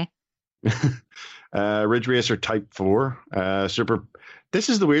 Mm. Ridge Racer Type 4. Super. This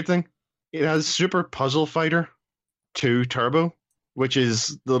is the weird thing. It has Super Puzzle Fighter 2 Turbo, which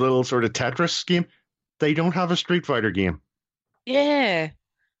is the little sort of Tetris game. They don't have a Street Fighter game. Yeah.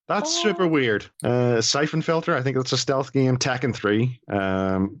 That's super weird. Siphon Filter, I think that's a stealth game. Tekken 3.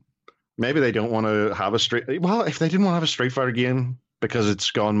 Maybe they don't want to have Well, if they didn't want to have a Street Fighter game because it's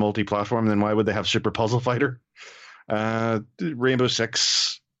gone multi-platform, then why would they have Super Puzzle Fighter? Rainbow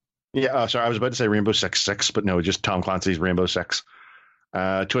Six. Yeah, sorry, I was about to say Rainbow Six Six, but no, just Tom Clancy's Rainbow Six.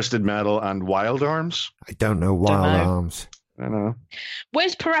 Twisted Metal and Wild Arms. I don't know Wild Arms. I don't know.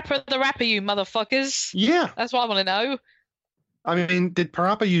 Where's Parappa the Rapper, you motherfuckers? Yeah. That's what I want to know. I mean, did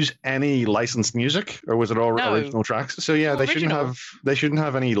Parappa use any licensed music, or was it all original tracks? So yeah, they shouldn't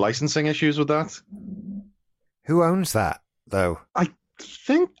have any licensing issues with that. Who owns that, though? I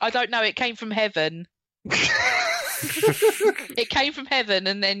don't know. It came from heaven. It came from heaven,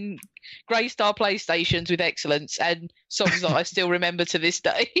 and then graced our PlayStations with excellence and songs that I still remember to this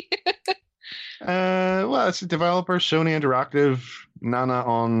day. Well, it's a developer, Sony Interactive, Nana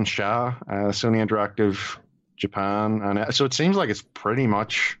on Sha, Sony Interactive Japan, and so it seems like it's pretty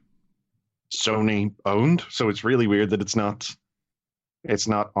much Sony owned. So it's really weird that it's not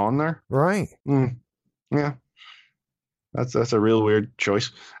on there. Right. Yeah. That's a real weird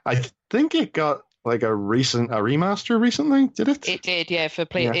choice. I think it got like a remaster recently. Did it? It did, yeah.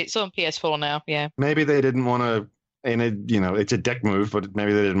 It's on PS4 now. Yeah. Maybe they didn't want to. It's a dick move, but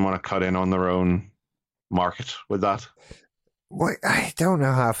maybe they didn't want to cut in on their own market with that. Well, I don't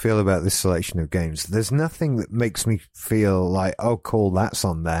know how I feel about this selection of games. There's nothing that makes me feel like, oh, cool, that's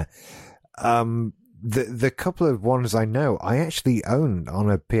on there. The couple of ones I know, I actually owned on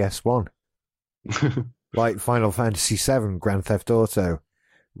a PS1. Like Final Fantasy VII, Grand Theft Auto,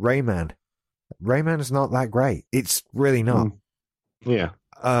 Rayman. Rayman's not that great. It's really not. Yeah.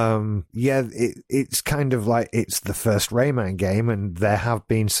 It's kind of like it's the first Rayman game, and there have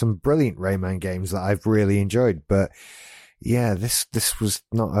been some brilliant Rayman games that I've really enjoyed, but yeah, this was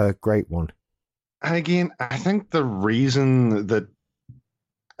not a great one. And again, I think the reason that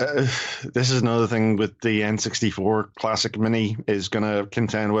this is another thing with the N64 Classic Mini is going to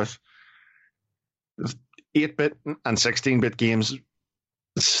contend with 8-bit and 16-bit games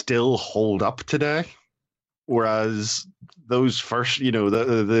still hold up today. Whereas those first,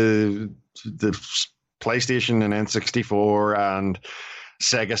 the PlayStation and N64 and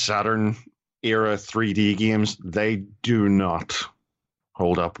Sega Saturn era 3D games, they do not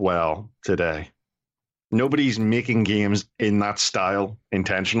hold up well today. Nobody's making games in that style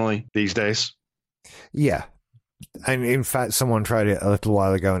intentionally these days. Yeah. And in fact, someone tried it a little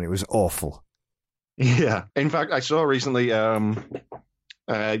while ago and it was awful. Yeah. In fact, I saw recently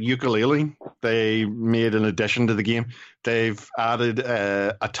Ukulele. They made an addition to the game. They've added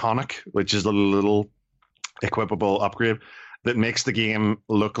a tonic, which is a little equipable upgrade that makes the game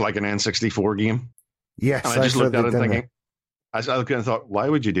look like an N64 game. Yes, and I just looked at it thinking, I looked at it and thought, why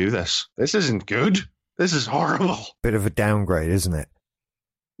would you do this? This isn't good. This is horrible. Bit of a downgrade, isn't it?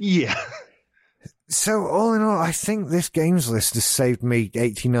 Yeah. So all in all, I think this games list has saved me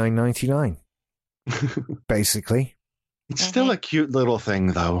 $89.99. Basically. It's still a cute little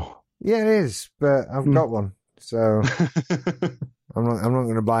thing, though. Yeah, it is, but I've got one, so I'm not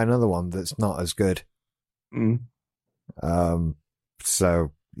going to buy another one that's not as good.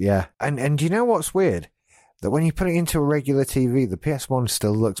 So yeah, and do you know what's weird? That when you put it into a regular TV, the PS1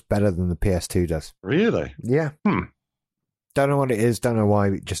 still looks better than the PS2 does. Really? Yeah. Don't know what it is. Don't know why.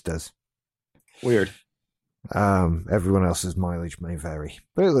 It just does. Weird. Everyone else's mileage may vary,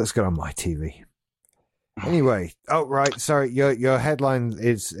 but it looks good on my TV. Anyway, oh right, sorry, your headline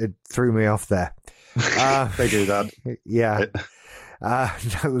it threw me off there. They do that. Yeah,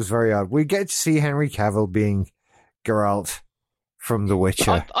 that was very odd. We get to see Henry Cavill being Geralt from The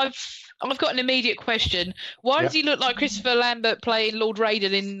Witcher. I've got an immediate question. Why does he look like Christopher Lambert playing Lord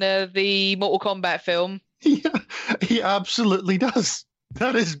Raiden in the Mortal Kombat film? Yeah, he absolutely does.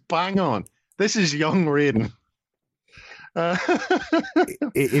 That is bang on. This is young Raiden.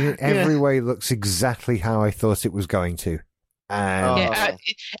 It in every way looks exactly how I thought it was going to. And yeah,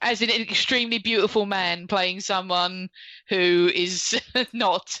 as an extremely beautiful man playing someone who is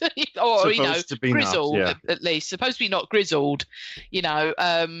not, or supposed to be grizzled not, yeah. at least, supposed to be not grizzled.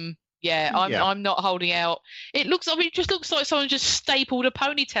 I'm not holding out. It just looks like someone just stapled a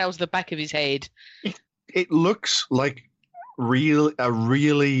ponytail to the back of his head. It looks like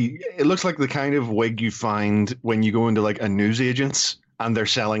it looks like the kind of wig you find when you go into like a newsagent's and they're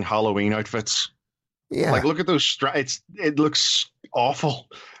selling Halloween outfits. yeah, Like, look at those it looks awful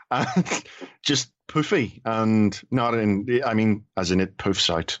and just poofy, and not as in it poofs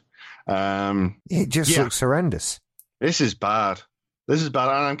out. it just looks horrendous. This is bad. And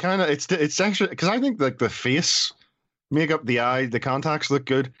I'm kind of it's actually, because I think like the face makeup, the eye, the contacts look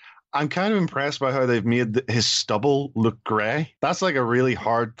good. I'm kind of impressed by how they've made his stubble look grey. That's like a really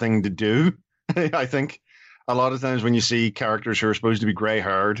hard thing to do. I think a lot of times when you see characters who are supposed to be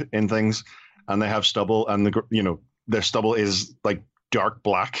grey-haired in things, and they have stubble, and their stubble is like dark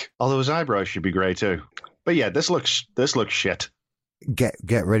black. Although his eyebrows should be grey too. But yeah, this looks shit.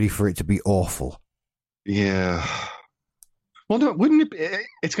 Get ready for it to be awful. Yeah. Well, no, wouldn't it?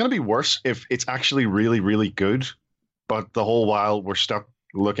 It's going to be worse if it's actually really, really good, but the whole while we're stuck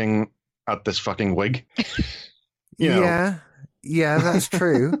looking at this fucking wig. Yeah, that's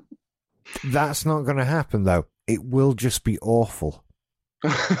true. That's not going to happen though. It will just be awful.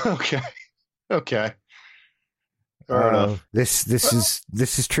 Okay. Fair enough. This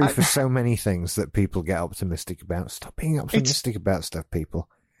is true for so many things that people get optimistic about. Stop being optimistic about stuff, people.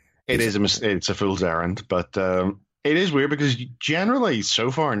 It's a fool's errand, but it is weird because generally,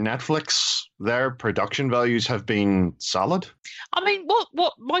 so far, Netflix, their production values have been solid. I mean,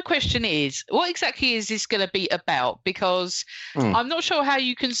 what my question is, what exactly is this going to be about? Because I'm not sure how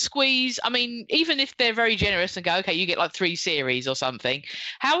you can squeeze. I mean, even if they're very generous and go, okay, you get like 3 series or something,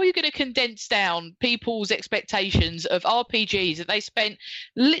 how are you going to condense down people's expectations of RPGs that they spent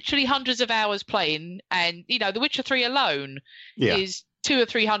literally hundreds of hours playing? And, The Witcher 3 alone is 200 or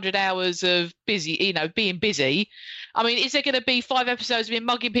 300 hours of being busy. I mean, is there going to be 5 episodes of him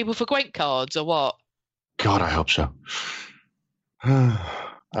mugging people for Gwent cards or what? God, I hope so. I'm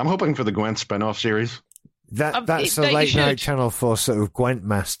hoping for the Gwent spin-off series. That's a late night Channel 4 sort of Gwent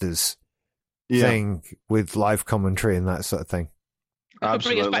Masters thing with live commentary and that sort of thing.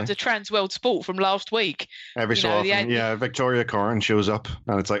 Absolutely. Bring us back to Trans World Sport from last week. Every so often, Victoria Corrin shows up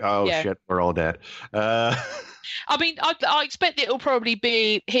and it's like, shit, we're all dead. I mean, I expect it'll probably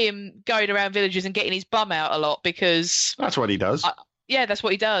be him going around villages and getting his bum out a lot because... That's what he does. That's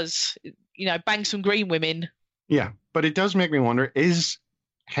what he does. Bang some green women. Yeah, but it does make me wonder, is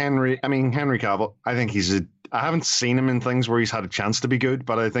Henry Cavill, I think I haven't seen him in things where he's had a chance to be good,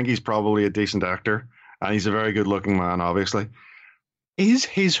 but I think he's probably a decent actor, and he's a very good-looking man, obviously. Is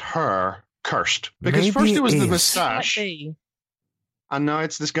his hair cursed? Because Maybe first it was the is. moustache, and now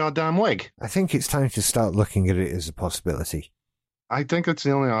it's this goddamn wig. I think it's time to start looking at it as a possibility. I think that's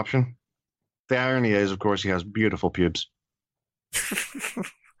the only option. The irony is, of course, he has beautiful pubes.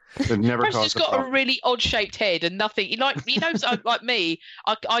 They've never Perhaps caused he's got a really odd-shaped head and nothing. Like me,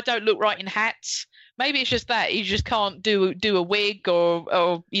 I don't look right in hats. Maybe it's just that you just can't do a wig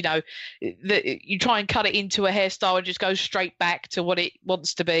or you try and cut it into a hairstyle and just go straight back to what it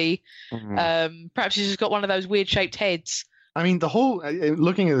wants to be. Mm-hmm. Perhaps he's just got one of those weird-shaped heads. I mean, the whole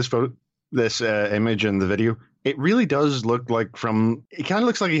looking at this photo, this image in the video, it really does look like it kind of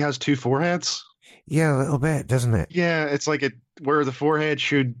looks like he has 2 foreheads. Yeah, a little bit, doesn't it? Yeah, it's like where the forehead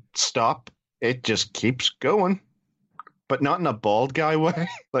should stop, it just keeps going, but not in a bald guy way.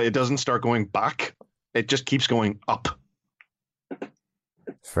 Like it doesn't start going back; it just keeps going up.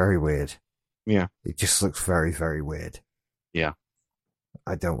 It's very weird. Yeah, it just looks very, very weird. Yeah,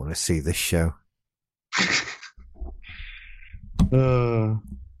 I don't want to see this show.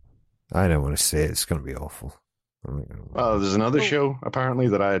 I don't want to see it. It's going to be awful. There's another show, apparently,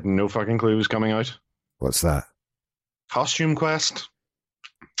 that I had no fucking clue was coming out. What's that? Costume Quest.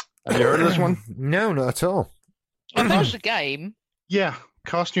 Have you heard of this one? No, not at all. I thought it was a game. Yeah.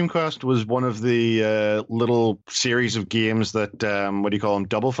 Costume Quest was one of the little series of games that, what do you call them,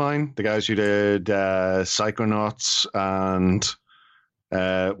 Double Fine? The guys who did Psychonauts and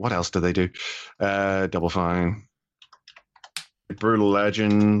what else did they do? Double Fine. Brutal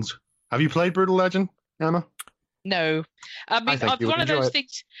Legend. Have you played Brutal Legend, Emma? No, I mean, it's one of those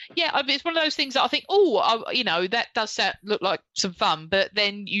things. Yeah, it's one of those things that I think, that does look like some fun. But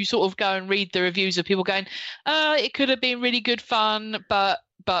then you sort of go and read the reviews of people going, it could have been really good fun, but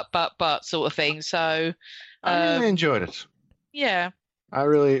but sort of thing. So I really enjoyed it. Yeah. I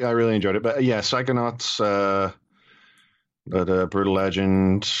really enjoyed it. But yeah, Psychonauts, Brutal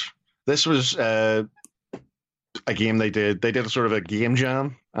Legend. This was a game they did. They did a sort of a game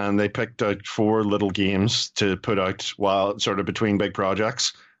jam, and they picked out 4 little games to put out while sort of between big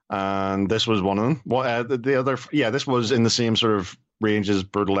projects. And this was one of them. The other, this was in the same sort of range as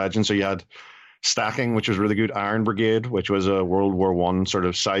Brutal Legend. So you had Stacking, which was really good. Iron Brigade, which was a World War I sort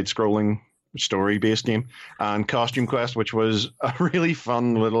of side-scrolling story-based game, and Costume Quest, which was a really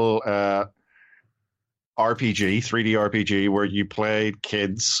fun little RPG, 3D RPG, where you played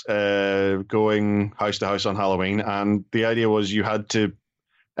kids going house to house on Halloween, and the idea was you had to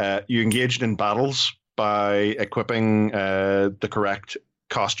you engaged in battles by equipping the correct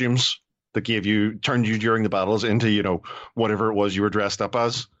costumes that turned you during the battles into whatever it was you were dressed up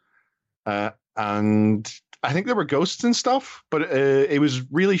as, and I think there were ghosts and stuff, but it was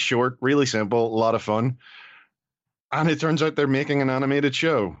really short, really simple, a lot of fun. And it turns out they're making an animated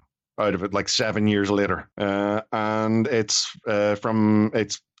show out of it like 7 years later. And it's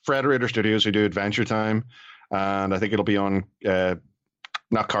Frederator Studios who do Adventure Time. And I think it'll be on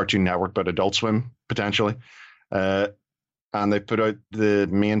not Cartoon Network, but Adult Swim, potentially. And they put out the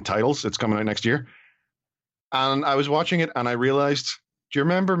main titles. It's coming out next year. And I was watching it and I realized... Do you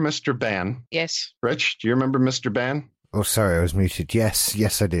remember Mr. Ben? Yes. Rich, do you remember Mr. Ben? Oh, sorry, I was muted.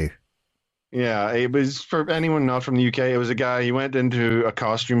 Yes, I do. Yeah, it was, for anyone not from the UK, it was a guy, he went into a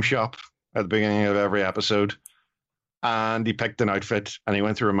costume shop at the beginning of every episode, and he picked an outfit, and he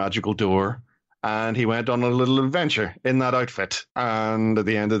went through a magical door, and he went on a little adventure in that outfit. And at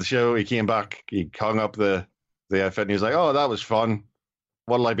the end of the show, he came back, he hung up the outfit, and he was like, oh, that was fun.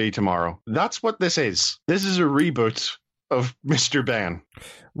 What'll I be tomorrow? That's what this is. This is a reboot of Mr. Ben.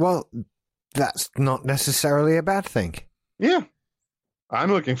 Well, that's not necessarily a bad thing. Yeah.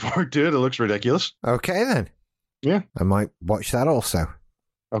 I'm looking forward to it. It looks ridiculous. Okay, then. Yeah. I might watch that also.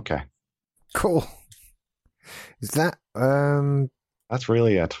 Okay. Cool. Is that... That's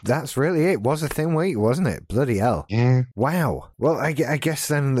really it. That's really it. It was a thin week, wasn't it? Bloody hell. Yeah. Wow. Well, I guess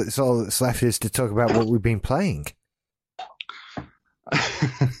then that's all that's left is to talk about what we've been playing.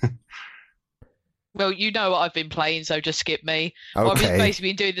 Well, you know what I've been playing, so just skip me. Okay. I've basically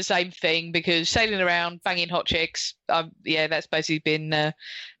been doing the same thing because sailing around, banging hot chicks. That's basically been my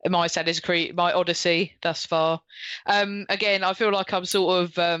my odyssey thus far. Again, I feel like I'm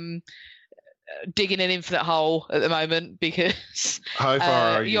sort of digging an infinite hole at the moment because. How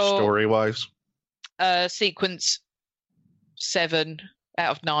far are you story-wise? Sequence 7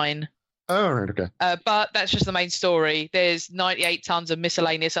 out of 9. Oh, right, okay. But that's just the main story. There's 98 tons of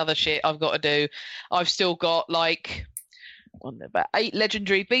miscellaneous other shit I've got to do. I've still got about 8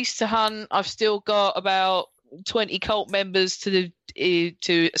 legendary beasts to hunt. I've still got about 20 cult members to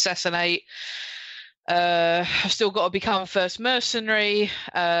assassinate. I've still got to become first mercenary.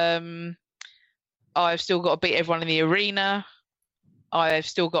 I've still got to beat everyone in the arena. I've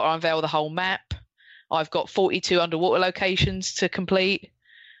still got to unveil the whole map. I've got 42 underwater locations to complete.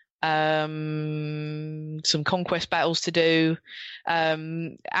 Some conquest battles to do.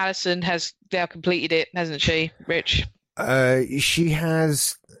 Alison has now completed it, hasn't she, Rich? She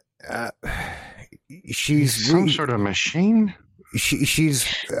has. She's some sort of machine. She's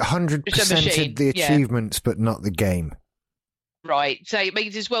 100%ed the achievements, but not the game. Right. So it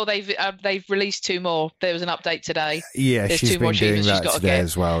means as well they've released 2 more. There was an update today. Yeah, there's she's 2 more been doing achievements that today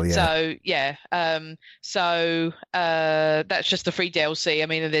as well. Yeah. So that's just the free DLC. I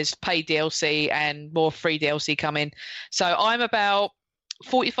mean, there's paid DLC and more free DLC coming. So I'm about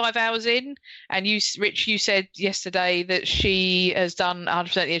 45 hours in, and Rich, you said yesterday that she has done 100%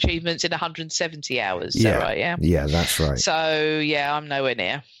 of the achievements in 170 hours. Is that right? Yeah. Yeah, that's right. So yeah, I'm nowhere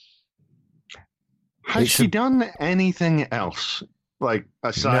near. Has she done anything else? Like,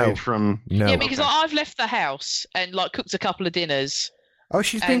 aside from... No. Yeah, because I've left the house and, cooked a couple of dinners. Oh,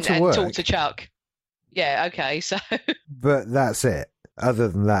 she's been to work. And talked to Chuck. Yeah, okay, so... But that's it. Other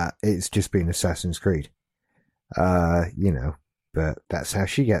than that, it's just been Assassin's Creed. But that's how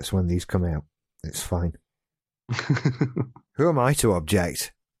she gets when these come out. It's fine. Who am I to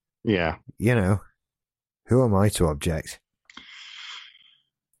object? Yeah. Who am I to object?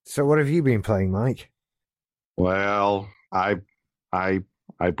 So what have you been playing, Mike? Well, I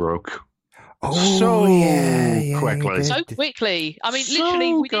broke. Oh, so yeah, quickly. So quickly. I mean, so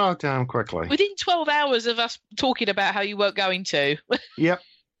literally goddamn quickly. Within 12 hours of us talking about how you weren't going to. Yep.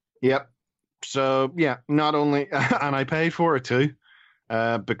 So, yeah, not only... And I paid for it too,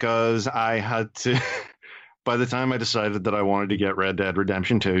 because I had to... By the time I decided that I wanted to get Red Dead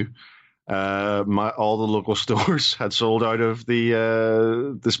Redemption 2, all the local stores had sold out of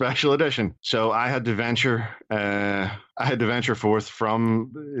the special edition, so I had to venture. I had to venture forth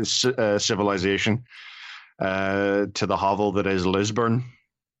from civilization to the hovel that is Lisburn.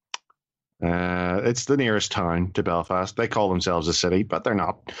 It's the nearest town to Belfast. They call themselves a city, but they're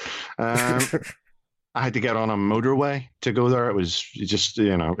not. I had to get on a motorway to go there. It was just,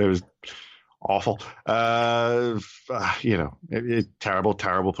 it was awful. Terrible,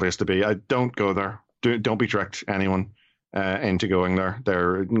 terrible place to be. I don't go there. Don't be tricked, anyone, into going there.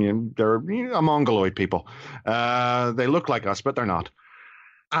 They're a mongoloid people. They look like us, but they're not.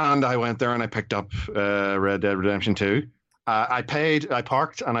 And I went there and I picked up Red Dead Redemption 2. I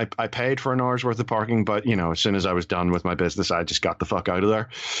parked and I paid for an hour's worth of parking, but as soon as I was done with my business, I just got the fuck out of there.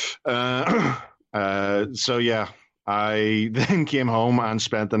 So yeah, I then came home and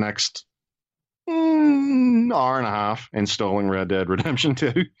spent the next hour and a half installing Red Dead Redemption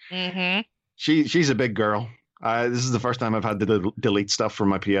 2. Mm-hmm. She's a big girl. This is the first time I've had to delete stuff from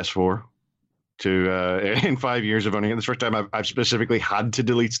my PS4. In 5 years of owning it, the first time I've specifically had to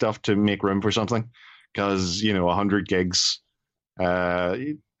delete stuff to make room for something. Because 100 gigs.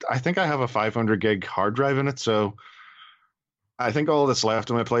 I think I have a 500 gig hard drive in it, so I think all that's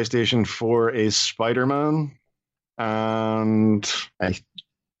left on my PlayStation 4 is Spider-Man, and I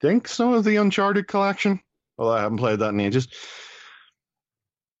think some of the Uncharted collection. Although I haven't played that in ages.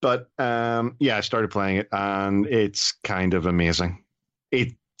 But I started playing it, and it's kind of amazing.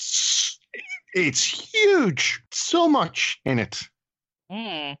 It's huge, so much in it.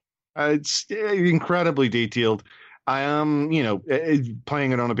 It's incredibly detailed. I am,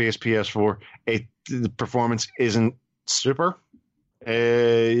 playing it on a base PS4. The performance isn't super.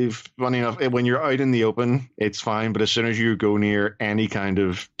 Funny enough, when you're out in the open, it's fine. But as soon as you go near any kind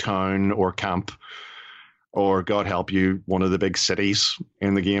of town or camp, or God help you, one of the big cities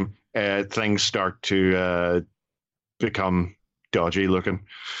in the game, things start to become dodgy looking.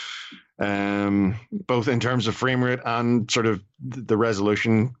 Both in terms of frame rate and sort of the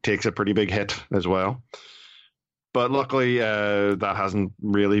resolution takes a pretty big hit as well. But luckily, that hasn't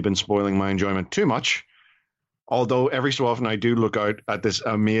really been spoiling my enjoyment too much. Although every so often I do look out at this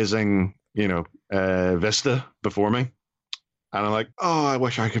amazing, vista before me. And I'm like, oh, I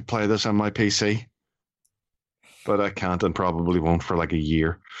wish I could play this on my PC. But I can't and probably won't for like a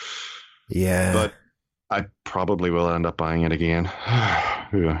year. Yeah. But I probably will end up buying it again.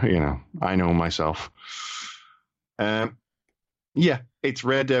 I know myself. It's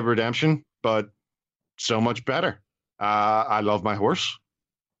Red Dead Redemption, but so much better. I love my horse.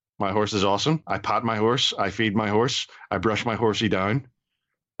 My horse is awesome. I pat my horse. I feed my horse. I brush my horsey down.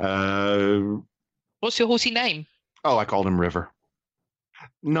 What's your horsey name? Oh, I called him River.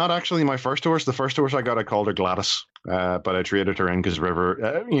 Not actually my first horse. The first horse I got, I called her Gladys. But I traded her in because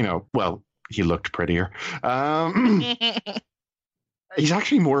River, he looked prettier. He's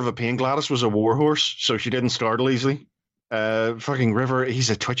actually more of a pain. Gladys was a war horse, so she didn't startle easily. Fucking River, he's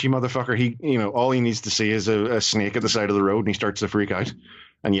a twitchy motherfucker. He, all he needs to see is a snake at the side of the road, and he starts to freak out.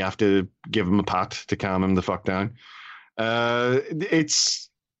 And you have to give him a pat to calm him the fuck down. I'm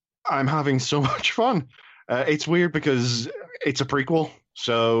having so much fun. It's weird because it's a prequel,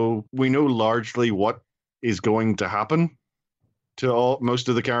 so we know largely what is going to happen to most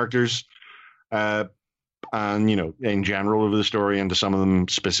of the characters. And, in general over the story and to some of them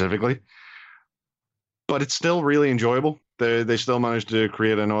specifically. But it's still really enjoyable. They still managed to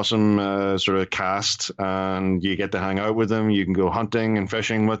create an awesome sort of cast, and you get to hang out with them. You can go hunting and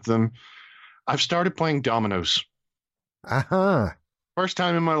fishing with them. I've started playing dominoes. Uh-huh. First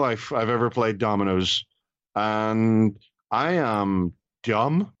time in my life I've ever played dominoes. And I am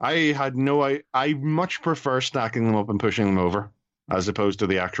dumb. I much prefer stacking them up and pushing them over as opposed to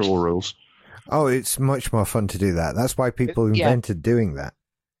the actual rules. Oh, it's much more fun to do that. That's why people invented doing that.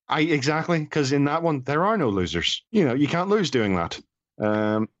 Exactly, because in that one, there are no losers. You can't lose doing that.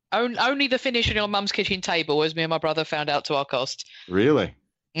 Only the finish on your mum's kitchen table, as me and my brother found out to our cost. Really?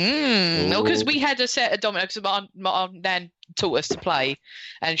 No, because we had a set of dominoes. My nan taught us to play,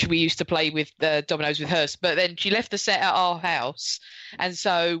 and we used to play with dominoes with hers. But then she left the set at our house, and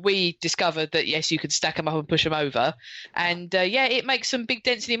so we discovered that yes, you could stack them up and push them over, and it makes some big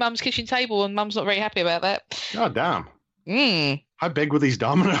dents in your mum's kitchen table, and mum's not very happy about that. Oh damn! How big were these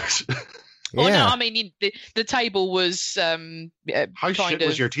dominoes? Oh no, I mean the table was. How shit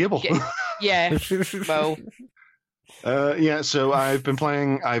was your table? Yeah. Well. So I've been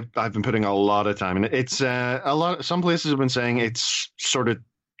playing. I've been putting a lot of time in it. It's a lot. Some places have been saying it's sort of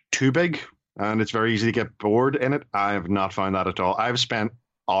too big and it's very easy to get bored in it. I have not found that at all. I've spent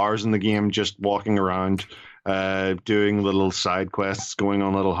hours in the game just walking around, doing little side quests, going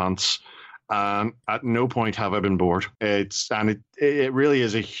on little hunts, and at no point have I been bored. It really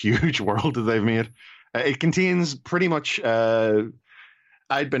is a huge world that they've made. It contains pretty much.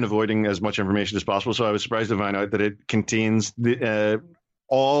 I'd been avoiding as much information as possible, so I was surprised to find out that it contains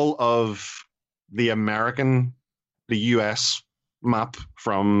all of the US map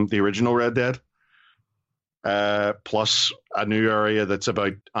from the original Red Dead, plus a new area that's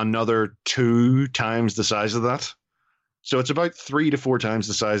about another 2 times the size of that. So it's about 3 to 4 times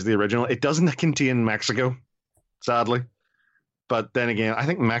the size of the original. It doesn't contain Mexico, sadly. But then again, I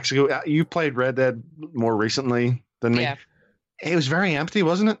think Mexico, you played Red Dead more recently than me. Yeah. It was very empty,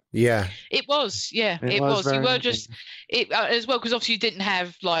 wasn't it? Yeah. It was, yeah. It was. You were just, as well, because obviously you didn't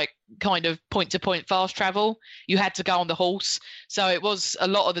have like kind of point-to-point fast travel. You had to go on the horse. So it was a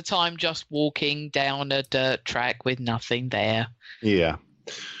lot of the time just walking down a dirt track with nothing there. Yeah.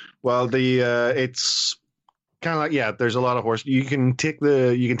 Well, it's kind of like, yeah, there's a lot of horse. You can take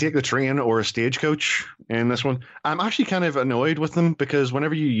the train or a stagecoach in this one. I'm actually kind of annoyed with them because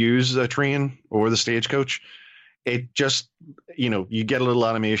whenever you use a train or the stagecoach, it just, you get a little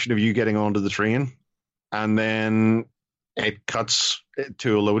animation of you getting onto the train, and then it cuts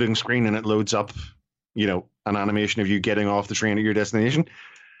to a loading screen and it loads up, an animation of you getting off the train at your destination.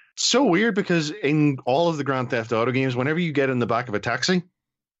 So weird, because in all of the Grand Theft Auto games, whenever you get in the back of a taxi,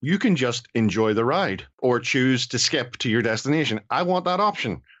 you can just enjoy the ride or choose to skip to your destination. I want that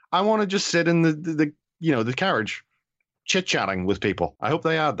option. I want to just sit in the carriage, chit-chatting with people. I hope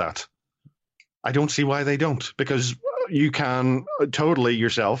they add that. I don't see why they don't, because you can totally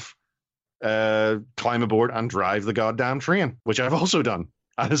yourself climb aboard and drive the goddamn train, which I've also done.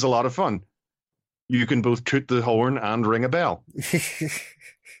 That is a lot of fun. You can both toot the horn and ring a bell.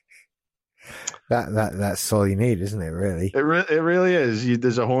 That's all you need, isn't it? Really, it really is.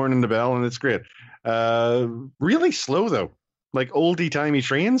 There's a horn and a bell, and it's great. Really slow though, like oldie timey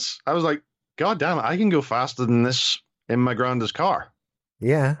trains. I was like, God damn it, I can go faster than this in my granda's car.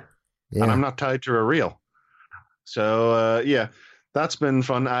 Yeah. And I'm not tied to a reel. So yeah, that's been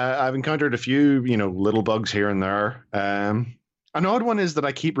fun. I've encountered a few, little bugs here and there. An odd one is that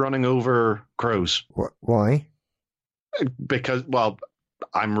I keep running over crows. Why? Because, well,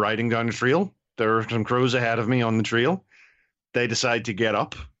 I'm riding down the trail. There are some crows ahead of me on the trail. They decide to get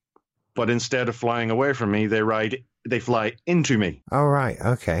up, but instead of flying away from me, they fly into me. Oh, right.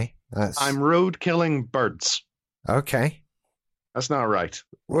 Okay. I'm road killing birds. Okay. That's not right.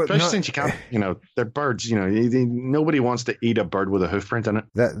 Well, especially since you can't, they're birds. Nobody wants to eat a bird with a hoofprint in it.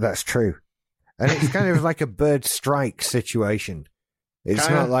 That's true. And it's kind of like a bird strike situation. It's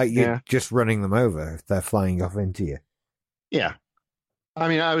not like you're just running them over if they're flying off into you. Yeah. I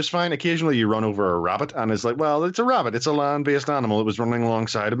mean, I was fine. Occasionally you run over a rabbit and it's like, well, it's a rabbit. It's a land-based animal. It was running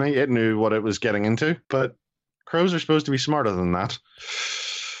alongside of me. It knew what it was getting into. But crows are supposed to be smarter than that.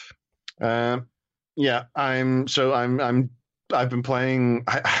 Yeah, I've been playing.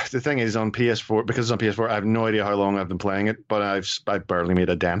 The thing is, on PS4, because it's on PS4, I have no idea how long I've been playing it, but I've barely made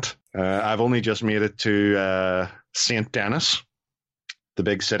a dent. I've only just made it to St. Denis, the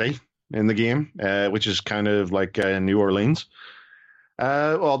big city in the game, which is kind of like New Orleans,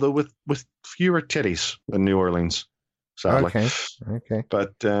 although with fewer titties than New Orleans, sadly. Okay.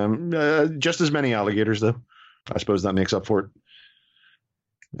 But just as many alligators, though. I suppose that makes up for it.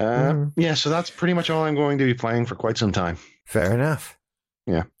 Yeah, so that's pretty much all I'm going to be playing for quite some time. Fair enough.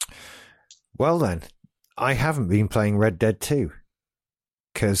 Yeah. Well then, I haven't been playing Red Dead 2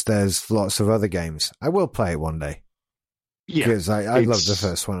 because there's lots of other games. I will play it one day. Yeah. Because I love the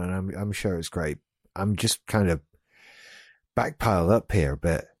first one and I'm sure it's great. I'm just kind of backpiled up here a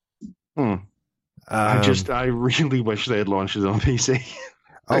bit. I really wish they had launched it on PC.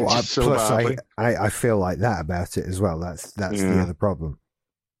 I feel like that about it as well. That's the other problem.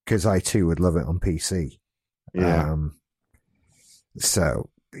 Because I too would love it on PC. Yeah. So,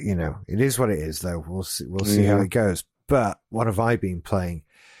 it is what it is, though. We'll see how it goes. But what have I been playing?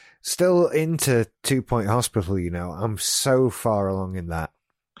 Still into 2 Point Hospital, I'm so far along in that.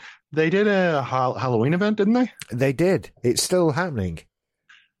 They did a Halloween event, didn't they? They did. It's still happening.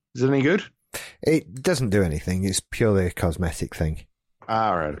 Is it any good? It doesn't do anything. It's purely a cosmetic thing.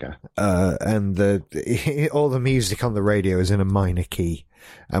 Ah, right, okay. And all the music on the radio is in a minor key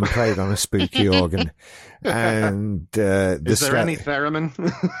and played on a spooky organ. And is there any theremin?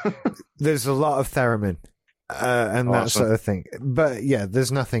 There's a lot of theremin and awesome. That sort of thing. But yeah,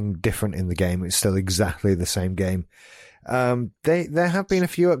 there's nothing different in the game. It's still exactly the same game. There have been a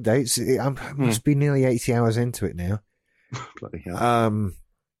few updates. I must be nearly 80 hours into it now. Bloody hell.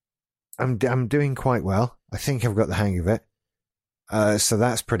 I'm doing quite well. I think I've got the hang of it. So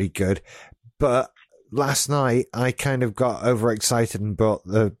that's pretty good. But last night I kind of got overexcited and bought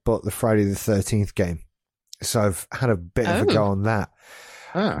the Friday the 13th game. So I've had a bit of a go on that.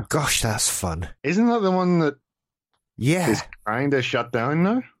 Ah. Gosh, that's fun. Isn't that the one that Yeah. is kind of shut down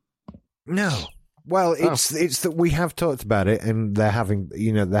now? No. Well, it's that we have talked about it, and there have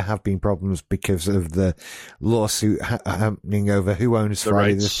been problems because of the lawsuit happening over who owns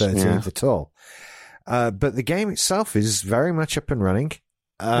Friday the 13th at all. But the game itself is very much up and running.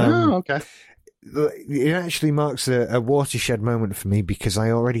 Okay. It actually marks a watershed moment for me because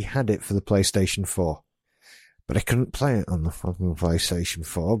I already had it for the PlayStation 4. But I couldn't play it on the fucking PlayStation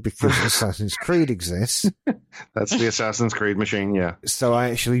 4 because Assassin's Creed exists. That's the Assassin's Creed machine, yeah. So I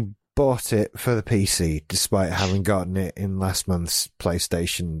actually bought it for the PC, despite having gotten it in last month's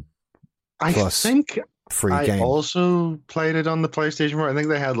PlayStation Plus free game. I also played it on the PlayStation 4. I think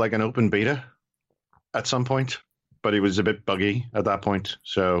they had like an open beta at some point, but it was a bit buggy at that point.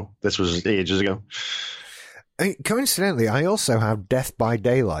 So this was ages ago. Coincidentally, I also have Dead by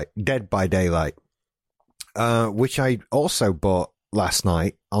Daylight, which I also bought last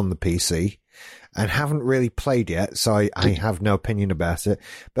night on the PC. And haven't really played yet, so I have no opinion about it.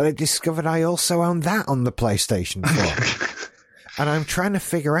 But I discovered I also own that on the PlayStation 4. And I'm trying to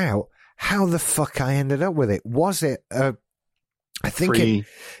figure out how the fuck I ended up with it. Was it I think free? It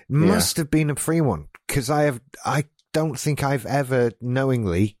must have been a free one, because I don't think I've ever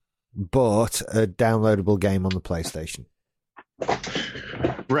knowingly bought a downloadable game on the PlayStation.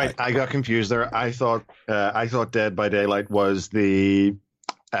 Right, I got confused there. I thought Dead by Daylight was the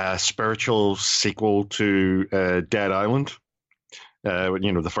spiritual sequel to Dead Island,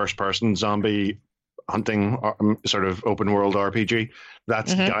 the first-person zombie hunting sort of open-world RPG.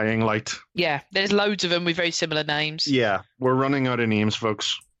 That's Dying Light. Yeah, there's loads of them with very similar names. Yeah, we're running out of names,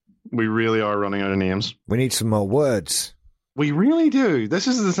 folks. We really are running out of names. We need some more words. We really do. This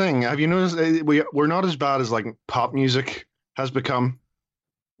is the thing. Have you noticed we're not as bad as like pop music has become,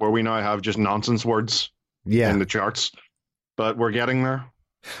 where we now have just nonsense words in the charts, but we're getting there.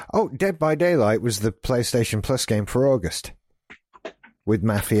 Oh, Dead by Daylight was the PlayStation Plus game for August with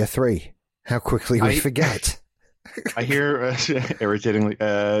Mafia 3. How quickly we forget. I hear, irritatingly,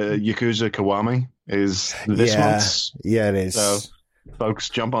 Yakuza Kiwami is this month's. Yeah, it is. So, folks,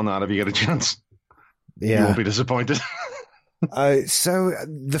 jump on that if you get a chance. Yeah. You won't be disappointed. So,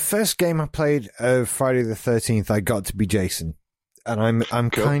 the first game I played of Friday the 13th, I got to be Jason. And I'm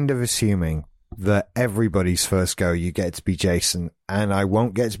cool. Kind of assuming that everybody's first go, you get to be Jason, and I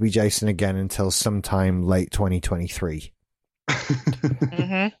won't get to be Jason again until sometime late 2023.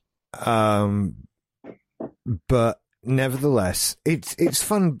 But nevertheless, it's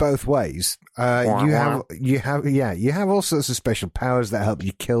fun both ways. You have all sorts of special powers that help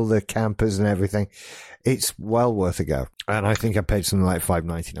you kill the campers and everything. It's well worth a go, and I think I paid something like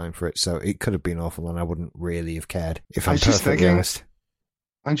 $5.99 for it, so it could have been awful, and I wouldn't really have cared if I'm perfectly honest.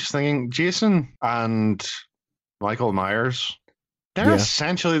 I'm just thinking, Jason and Michael Myers, they're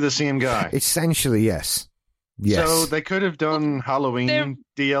essentially the same guy. Essentially, yes. Yes. So they could have done Halloween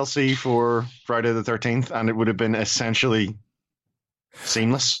DLC for Friday the 13th, and it would have been essentially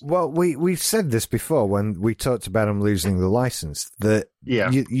seamless. Well, we've said this before when we talked about them losing the license, that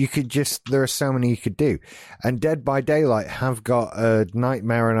you could just, there are so many you could do. And Dead by Daylight have got a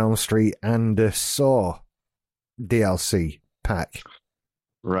Nightmare on Elm Street and a Saw DLC pack.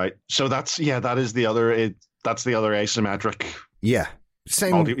 Right. So that is the other, that's the other asymmetric. Yeah.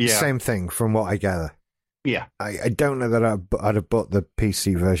 Same thing from what I gather. Yeah. I don't know that I'd have bought the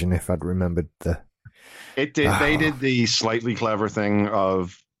PC version if I'd remembered the... It did. They did the slightly clever thing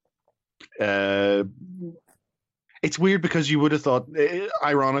of... it's weird because you would have thought...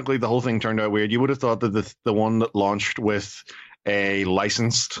 ironically, the whole thing turned out weird. You would have thought that the one that launched with a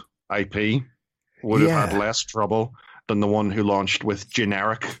licensed IP would have had less trouble than the one who launched with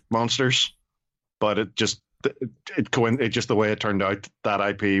generic monsters. But it just... It just the way it turned out, that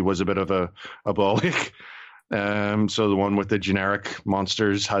IP was a bit of a ball ache. So the one with the generic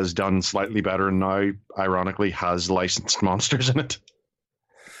monsters has done slightly better, and now, ironically, has licensed monsters in it.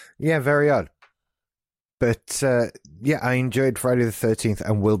 Yeah, very odd. But I enjoyed Friday the 13th,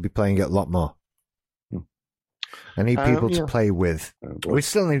 and will be playing it a lot more. I need people to play with. We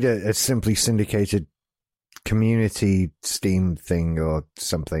still need a Simply Syndicated community Steam thing or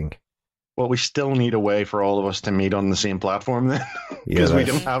something. Well, we still need a way for all of us to meet on the same platform then, because we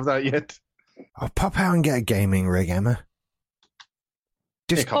don't have that yet. I'll pop out and get a gaming rig, Emma.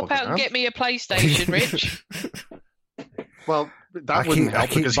 Just pop out and get me a PlayStation, Rich. Well, that wouldn't help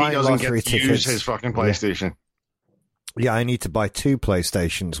because he doesn't get to use his fucking PlayStation. Yeah, I need to buy 2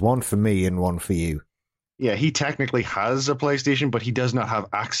 PlayStations, one for me and one for you. Yeah, he technically has a PlayStation, but he does not have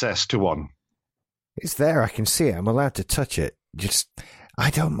access to one. It's there. I can see it. I'm allowed to touch it. Just, I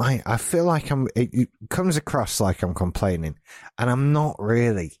don't mind. I feel like it comes across like I'm complaining, and I'm not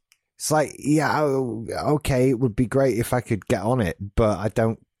really. It's like, yeah, okay, it would be great if I could get on it, but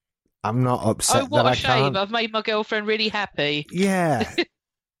I'm not upset. Oh, what that a shame. Can't. I've made my girlfriend really happy. Yeah.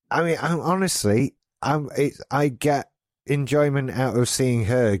 I mean, I get enjoyment out of seeing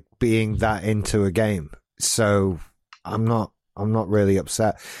her being that into a game. So I'm not really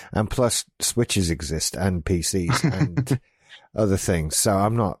upset. And plus Switches exist and PCs and other things. So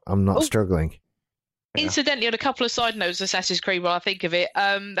I'm not struggling. Incidentally, on a couple of side notes, Assassin's Creed, while I think of it,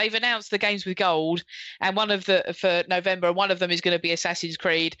 they've announced the games with gold, and for November, and one of them is going to be Assassin's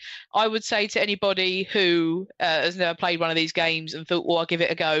Creed. I would say to anybody who has never played one of these games and thought, "Oh, I'll give it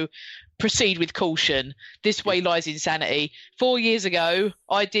a go," proceed with caution. This way lies insanity. 4 years ago,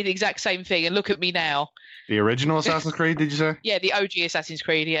 I did the exact same thing, and look at me now. The original Assassin's Creed, did you say? Yeah, the OG Assassin's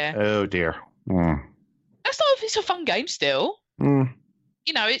Creed. Yeah. Oh dear. It's a fun game still.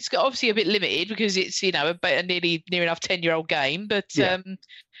 You know, it's obviously a bit limited because it's, you know, a near enough 10-year-old game. But, but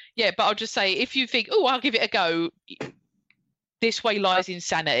I'll just say, if you think, oh, I'll give it a go, this way lies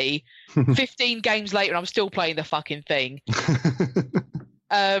insanity. 15 games later, I'm still playing the fucking thing.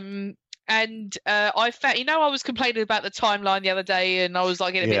 I found, I was complaining about the timeline the other day and I was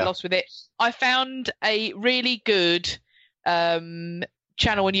like getting a bit lost with it. I found a really good channel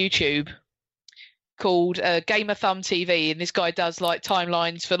on YouTube called Gamer Thumb TV, and this guy does like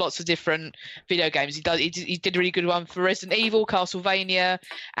timelines for lots of different video games. He did a really good one for Resident Evil, Castlevania,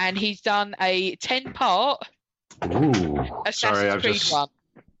 and he's done a 10-part Assassin's Creed one.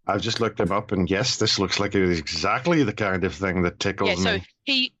 I've just looked him up, and yes, this looks like it is exactly the kind of thing that tickles me. So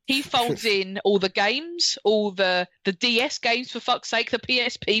he folds in all the games, all the DS games, for fuck's sake, the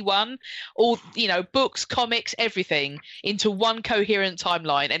PSP one, all, you know, books, comics, everything into one coherent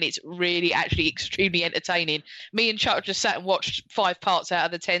timeline, and it's really actually extremely entertaining. Me and Chuck just sat and watched 5 parts out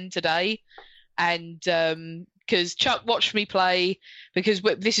of the 10 today, and because Chuck watched me play, because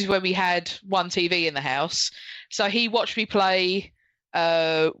this is when we had one TV in the house, so he watched me play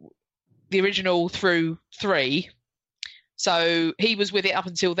the original through 3, so he was with it up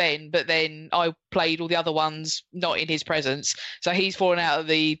until then, but then I played all the other ones not in his presence, so he's fallen out of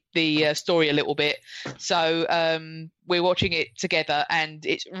the story a little bit, so we're watching it together and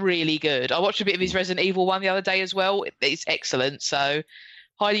it's really good. I watched a bit of his Resident Evil one the other day as well. It's excellent, so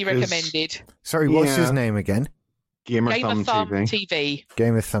highly recommended. Sorry, what's his name again? Gamer Thumb TV.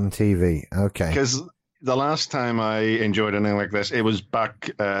 Gamer Thumb TV, okay. Because the last time I enjoyed anything like this, it was back,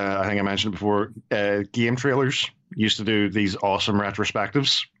 I think I mentioned it before, Game Trailers used to do these awesome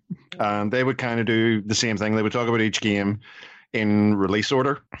retrospectives. And they would kind of do the same thing. They would talk about each game in release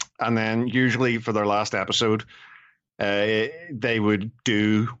order. And then usually for their last episode, they would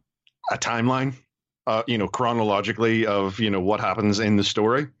do a timeline, chronologically of, what happens in the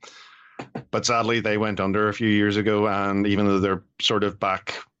story. But sadly, they went under a few years ago. And even though they're sort of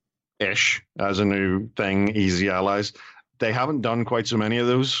back-ish as a new thing, Easy Allies, they haven't done quite so many of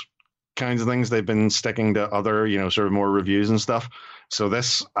those kinds of things. They've been sticking to other, sort of more reviews and stuff. So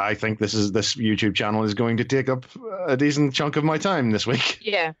I think this YouTube channel is going to take up a decent chunk of my time this week.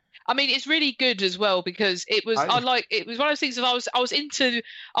 Yeah. I mean, it's really good as well because it was it was one of those things that I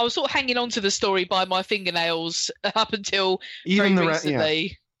was sort of hanging on to the story by my fingernails up until even very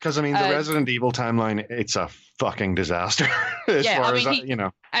recently. Because the Resident Evil timeline, it's a fucking disaster. And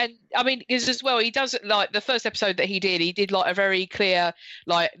I mean, because as well, he does like the first episode that he did like a very clear,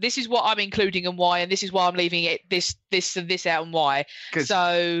 like, this is what I'm including and why, and this is why I'm leaving it this and this out and why.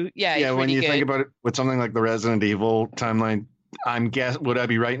 So it's when really you good. think about it with something like the Resident Evil timeline, would I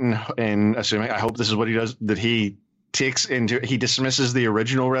be right in assuming, I hope this is what he does, that he dismisses the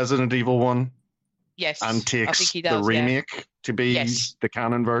original Resident Evil one? Yes. And takes the remake to be the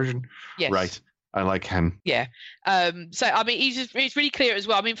canon version? Yes. Right. I like him. Yeah. So, I mean, he's really clear as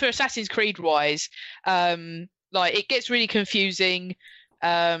well. I mean, for Assassin's Creed wise, like, it gets really confusing.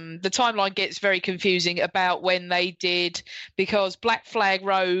 The timeline gets very confusing about when they did, because Black Flag,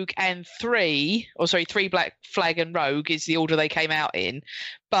 Rogue, and 3 Black Flag and Rogue is the order they came out in.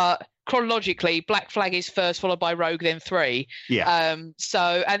 But chronologically, Black Flag is first, followed by Rogue, then 3. Yeah. And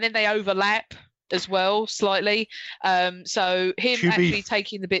then they overlap as well slightly. So him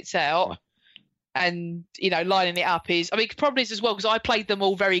taking the bits out and lining it up is, I mean, probably is as well because I played them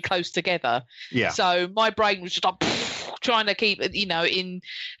all very close together. Yeah. So my brain was just like trying to keep in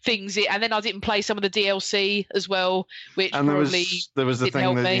things, and then I didn't play some of the DLC as well, which and there was the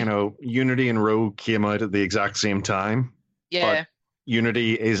thing that Unity and Rogue came out at the exact same time. Yeah. But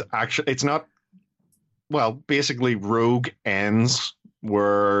Unity is actually, it's not, well, basically Rogue ends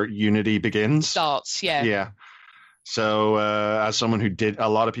where Unity begins. Starts, yeah. Yeah. So as someone who a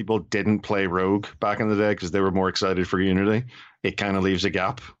lot of people didn't play Rogue back in the day because they were more excited for Unity, it kind of leaves a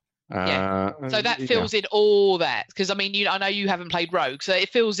gap. So that fills in all that, because I mean, I know you haven't played Rogue, so it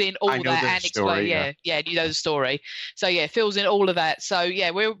fills in all that and explain. Yeah, you know the story. So yeah, it fills in all of that. So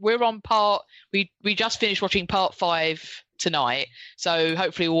yeah, we're on part. We just finished watching part 5 tonight, so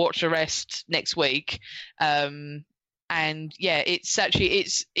hopefully we'll watch the rest next week. And yeah, it's actually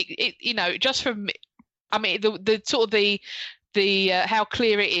you know, just from, I mean, the sort of the how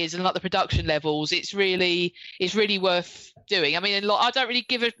clear it is and like the production levels, it's really worth doing. I mean, I don't really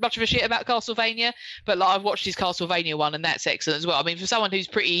give much of a shit about Castlevania, but like I've watched his Castlevania one and that's excellent as well. I mean, for someone who's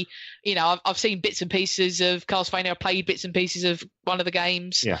pretty, you know, I've seen bits and pieces of Castlevania, I've played bits and pieces of one of the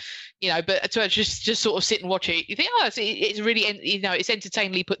games, you know, but to just sort of sit and watch it, you think, oh, it's really, you know, it's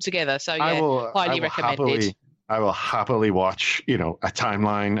entertainingly put together. So yeah, highly recommended. I will happily watch, you know, a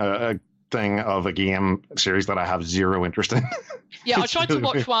timeline, a thing of a game series that I have zero interest in. Yeah, I tried to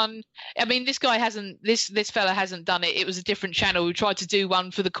watch one. I mean, this fella hasn't done it. It was a different channel who tried to do one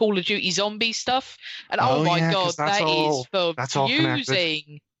for the Call of Duty zombie stuff. And oh my God, that is for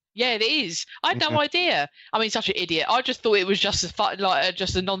using. Yeah, it is. I had no idea. I mean, such an idiot. I just thought it was just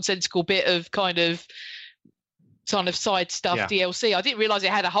just a nonsensical bit of kind of side stuff, DLC. I didn't realize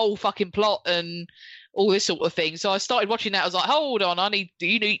it had a whole fucking plot and all this sort of thing. So I started watching that. I was like, hold on,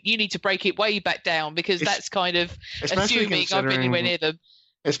 you need to break it way back down, because that's kind of assuming I've been anywhere near them.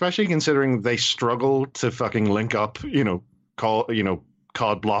 Especially considering they struggle to fucking link up, you know, COD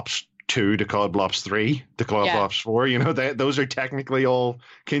Blops 2 to COD Blops 3 to COD Blops 4. You know, those are technically all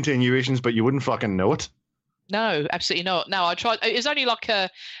continuations, but you wouldn't fucking know it. No, absolutely not. No, I tried. It was only like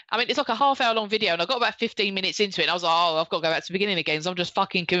it's like a half-hour long video, and I got about 15 minutes into it, and I was like, oh, I've got to go back to the beginning again, so I'm just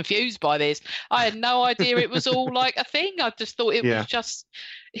fucking confused by this. I had no idea it was all like a thing. I just thought it was just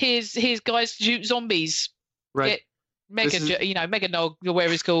his guys shoot zombies. Right. Mega Nog, or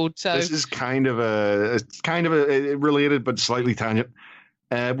whatever it's called. So this is kind of a related but slightly tangent.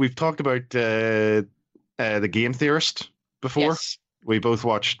 We've talked about the Game Theorist before. Yes. We both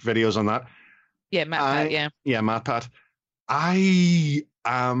watched videos on that. Yeah, MatPat, Yeah, MatPat. I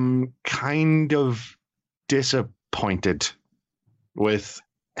am kind of disappointed with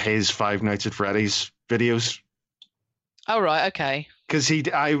his Five Nights at Freddy's videos. Oh, right, okay. Because he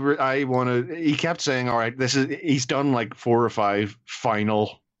kept saying, all right, he's done like 4 or 5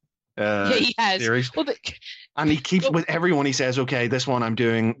 final he has. series. Well, and he keeps, with everyone, he says, okay, this one I'm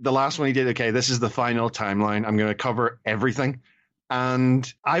doing, the last one he did, okay, this is the final timeline. I'm going to cover everything.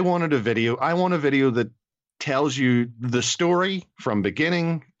 And I want a video that tells you the story from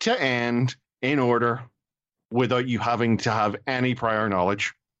beginning to end in order without you having to have any prior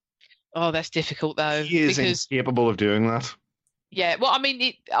knowledge. Oh, that's difficult though. He is incapable of doing that. Yeah, well, I mean,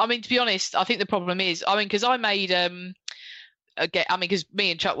 to be honest, I think the problem is, because I made, because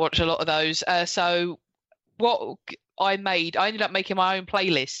me and Chuck watch a lot of those. So what I ended up making my own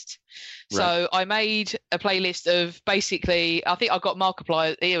playlist. Right. So I made a playlist of basically, I think I got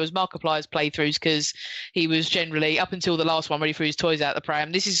Markiplier's playthroughs, because he was generally, up until the last one where he threw his toys out the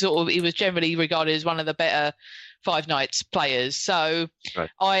pram, he was generally regarded as one of the better Five Nights players. So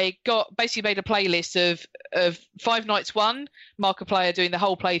I basically made a playlist of Five Nights 1, Markiplier doing the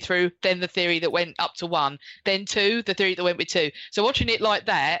whole playthrough, then the theory that went up to 1, then 2, the theory that went with 2. So watching it like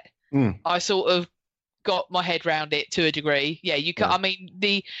that, I sort of got my head round it to a degree. Yeah, you can. Yeah. I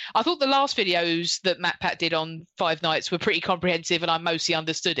mean, I thought the last videos that MatPat did on Five Nights were pretty comprehensive, and I mostly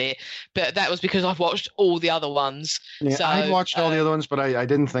understood it. But that was because I've watched all the other ones. Yeah, so, I've watched all the other ones, but I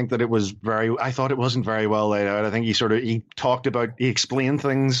didn't think that it was I thought it wasn't very well laid out. I think he explained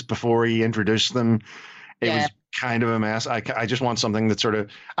things before he introduced them. It was kind of a mess. I just want something that sort of,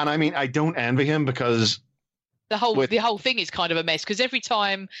 and I mean, I don't envy him, because the whole thing is kind of a mess, because every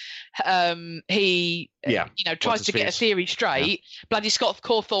time he tries to get a theory straight, bloody Scott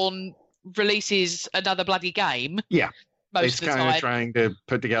Cawthorne releases another bloody game. Yeah, most of the time. It's kind of trying to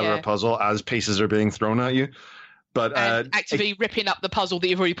put together a puzzle as pieces are being thrown at you, but actively ripping up the puzzle that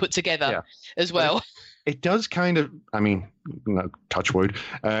you've already put together as well. It does kind of, I mean, touch wood.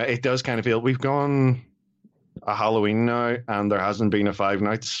 It does kind of feel we've gone a Halloween now, and there hasn't been a Five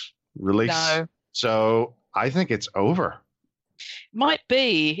Nights release. No. So I think it's over. Might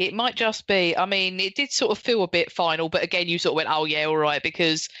be. It might just be. I mean, it did sort of feel a bit final, but again, you sort of went, oh, yeah, all right,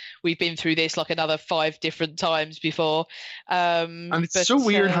 because we've been through this like another 5 different times before. And it's so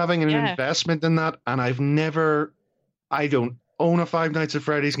weird having an investment in that, and I don't own a Five Nights at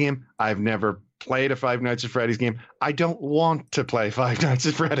Freddy's game. I've never played a Five Nights at Freddy's game. I don't want to play Five Nights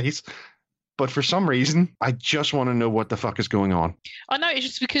at Freddy's. but for some reason, I just want to know what the fuck is going on. I know, it's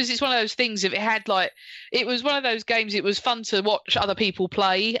just because it's one of those things. If it had it was one of those games. It was fun to watch other people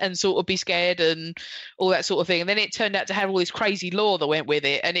play and sort of be scared and all that sort of thing. And then it turned out to have all this crazy lore that went with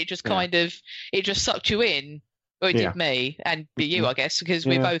it, and it just it just sucked you in. Well, it did me and you, I guess, because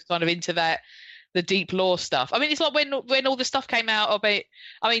we're both kind of into that. The deep lore stuff. I mean, it's like when all the stuff came out about.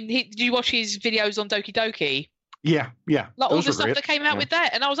 I mean, did you watch his videos on Doki Doki? Yeah. Like all the stuff that came out with that,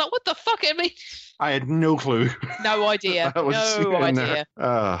 and I was like, "What the fuck?" I mean, I had no clue. No idea. No idea.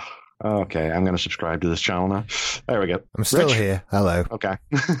 Okay, I'm going to subscribe to this channel now. There we go. I'm still here. Hello. Okay.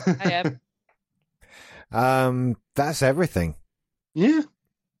 I am. That's everything. Yeah,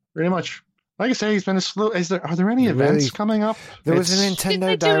 pretty much. Like I say, he's been a slow. Are there any events coming up? There was a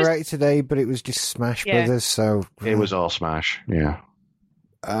Nintendo Direct today, but it was just Smash Brothers, so it was all Smash. Yeah.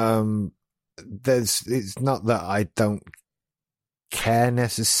 It's not that I don't care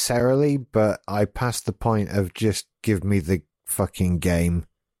necessarily, but I passed the point of just give me the fucking game.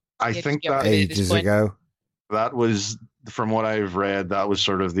 I think that ages ago. That was, from what I've read, that was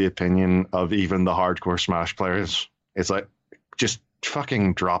sort of the opinion of even the hardcore Smash players. It's like, just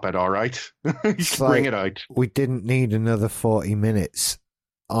fucking drop it, all right? Bring it out. We didn't need another 40 minutes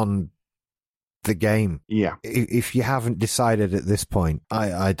on the game. Yeah. If you haven't decided at this point,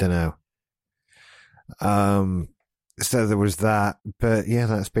 I don't know. So there was that, but yeah,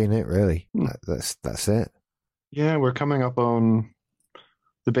 that's been it really. That's it. Yeah, we're coming up on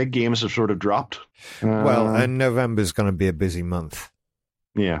the big games have sort of dropped. Well, and November's going to be a busy month.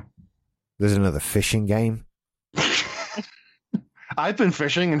 Yeah. There's another fishing game. I've been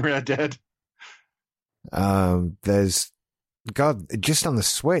fishing in Red Dead. There's just on the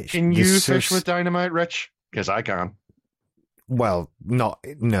Switch. Can you fish with dynamite, Rich? Because I can. Well,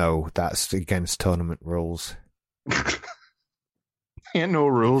 no, that's against tournament rules. Ain't no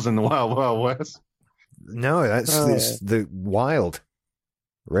rules in the Wild Wild West. No, that's the wild.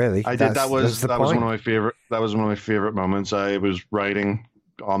 Really, That was one of my favorite. That was one of my favorite moments. I was riding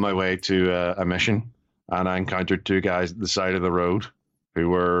on my way to a mission, and I encountered two guys at the side of the road who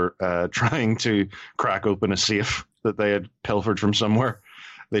were trying to crack open a safe that they had pilfered from somewhere.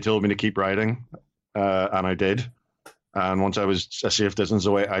 They told me to keep riding, and I did. And once I was a safe distance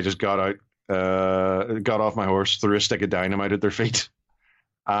away, I just got out, got off my horse, threw a stick of dynamite at their feet,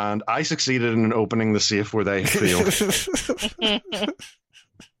 and I succeeded in opening the safe where they failed.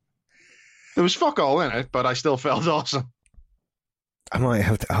 There was fuck all in it, but I still felt awesome. I might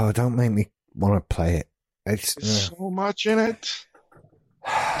have to. Oh, don't make me want to play it. It's so much in it.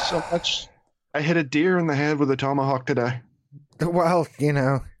 So much. I hit a deer in the head with a tomahawk today. Well, you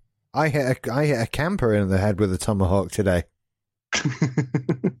know, I hit a camper in the head with a tomahawk today.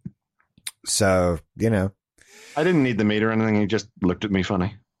 So, you know. I didn't need the meat or anything. He just looked at me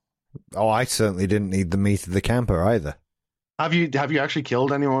funny. Oh, I certainly didn't need the meat of the camper either. Have you actually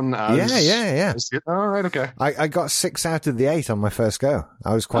killed anyone? Yeah. Oh, right, okay. I got 6 out of the 8 on my first go.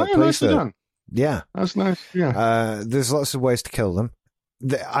 I was quite pleased with it. Yeah. That's nice, yeah. There's lots of ways to kill them.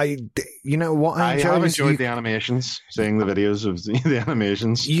 You know what I have enjoyed the animations, seeing the videos of the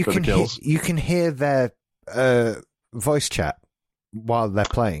animations for the kills. You can hear their voice chat while they're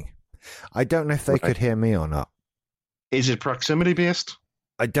playing. I don't know if they could hear me or not. Is it proximity based?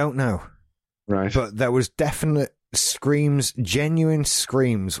 I don't know. Right. But there was definite screams, genuine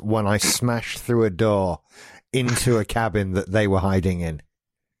screams, when I smashed through a door into a cabin that they were hiding in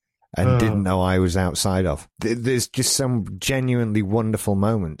and didn't know I was outside of. There's just some genuinely wonderful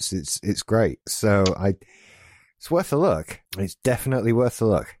moments. It's great. So it's worth a look. It's definitely worth a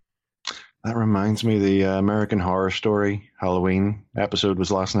look. That reminds me, the American Horror Story Halloween episode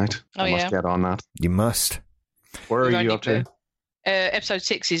was last night. I must get on that. You must. Where are you up to? Episode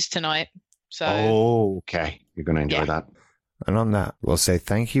 6 is tonight. So. Oh, okay. You're going to enjoy that. And on that, we'll say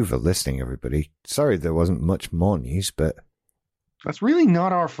thank you for listening, everybody. Sorry there wasn't much more news, but... That's really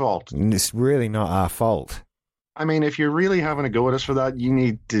not our fault. It's really not our fault. I mean, if you're really having a go at us for that, you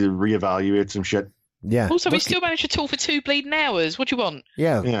need to reevaluate some shit. Yeah. Also, we still managed to talk for 2 bleeding hours. What do you want?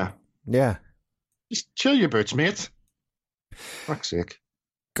 Yeah. Just chill your boots, mate. Fuck's sake.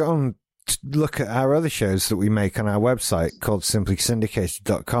 Go and look at our other shows that we make on our website called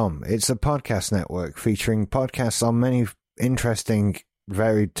simplysyndicated.com. It's a podcast network featuring podcasts on many interesting,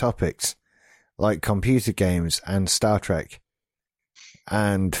 varied topics like computer games and Star Trek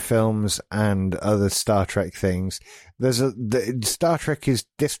and films and other Star Trek things. Star Trek is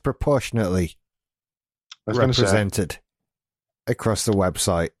disproportionately represented across the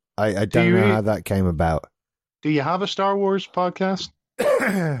website. I don't know how that came about. Do you have a Star Wars podcast?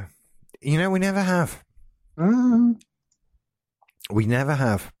 You know, we never have. We never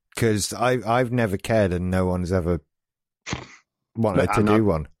have. because I've never cared and no one's ever wanted to do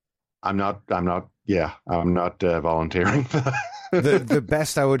one. I'm not volunteering for that. The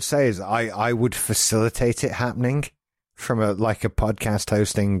best I would say is I would facilitate it happening from a podcast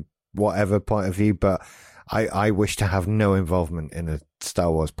hosting whatever point of view, but I wish to have no involvement in a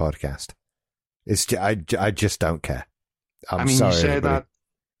Star Wars podcast. I just don't care. I'm sorry, you say everybody. that,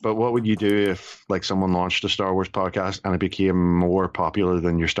 but what would you do if someone launched a Star Wars podcast and it became more popular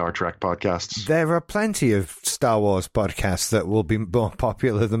than your Star Trek podcasts? There are plenty of Star Wars podcasts that will be more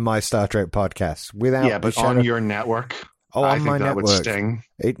popular than my Star Trek podcasts. But on your network, I think that would sting.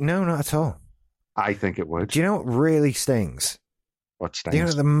 No, not at all. I think it would. Do you know what really stings? What stings? Do you know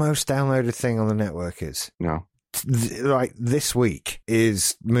what the most downloaded thing on the network is? No. This week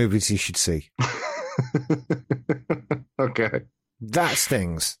is movies you should see. Okay. That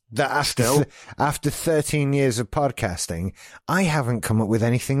stings. That after 13 years of podcasting, I haven't come up with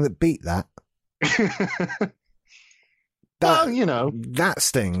anything that beat that. That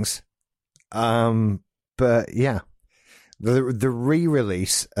stings. But yeah, the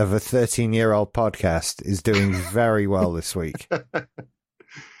re-release of a 13-year-old podcast is doing very well this week.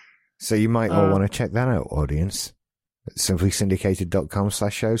 So you might all want to check that out, audience. At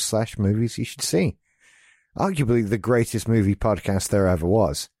simplysyndicated.com/shows/movies you should see. Arguably the greatest movie podcast there ever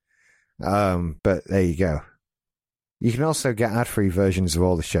was. But there you go. You can also get ad-free versions of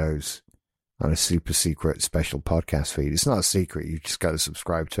all the shows on a super secret special podcast feed. It's not a secret. You've just got to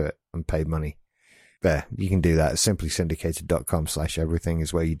subscribe to it and pay money. There, you can do that. simplysyndicated.com/everything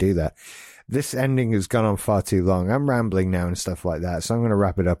is where you do that. This ending has gone on far too long. I'm rambling now and stuff like that. So I'm going to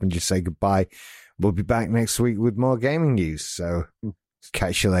wrap it up and just say goodbye. We'll be back next week with more gaming news. So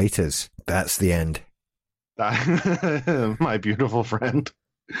catch you later. That's the end. My beautiful friend.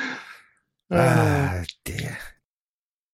 Ah, dear.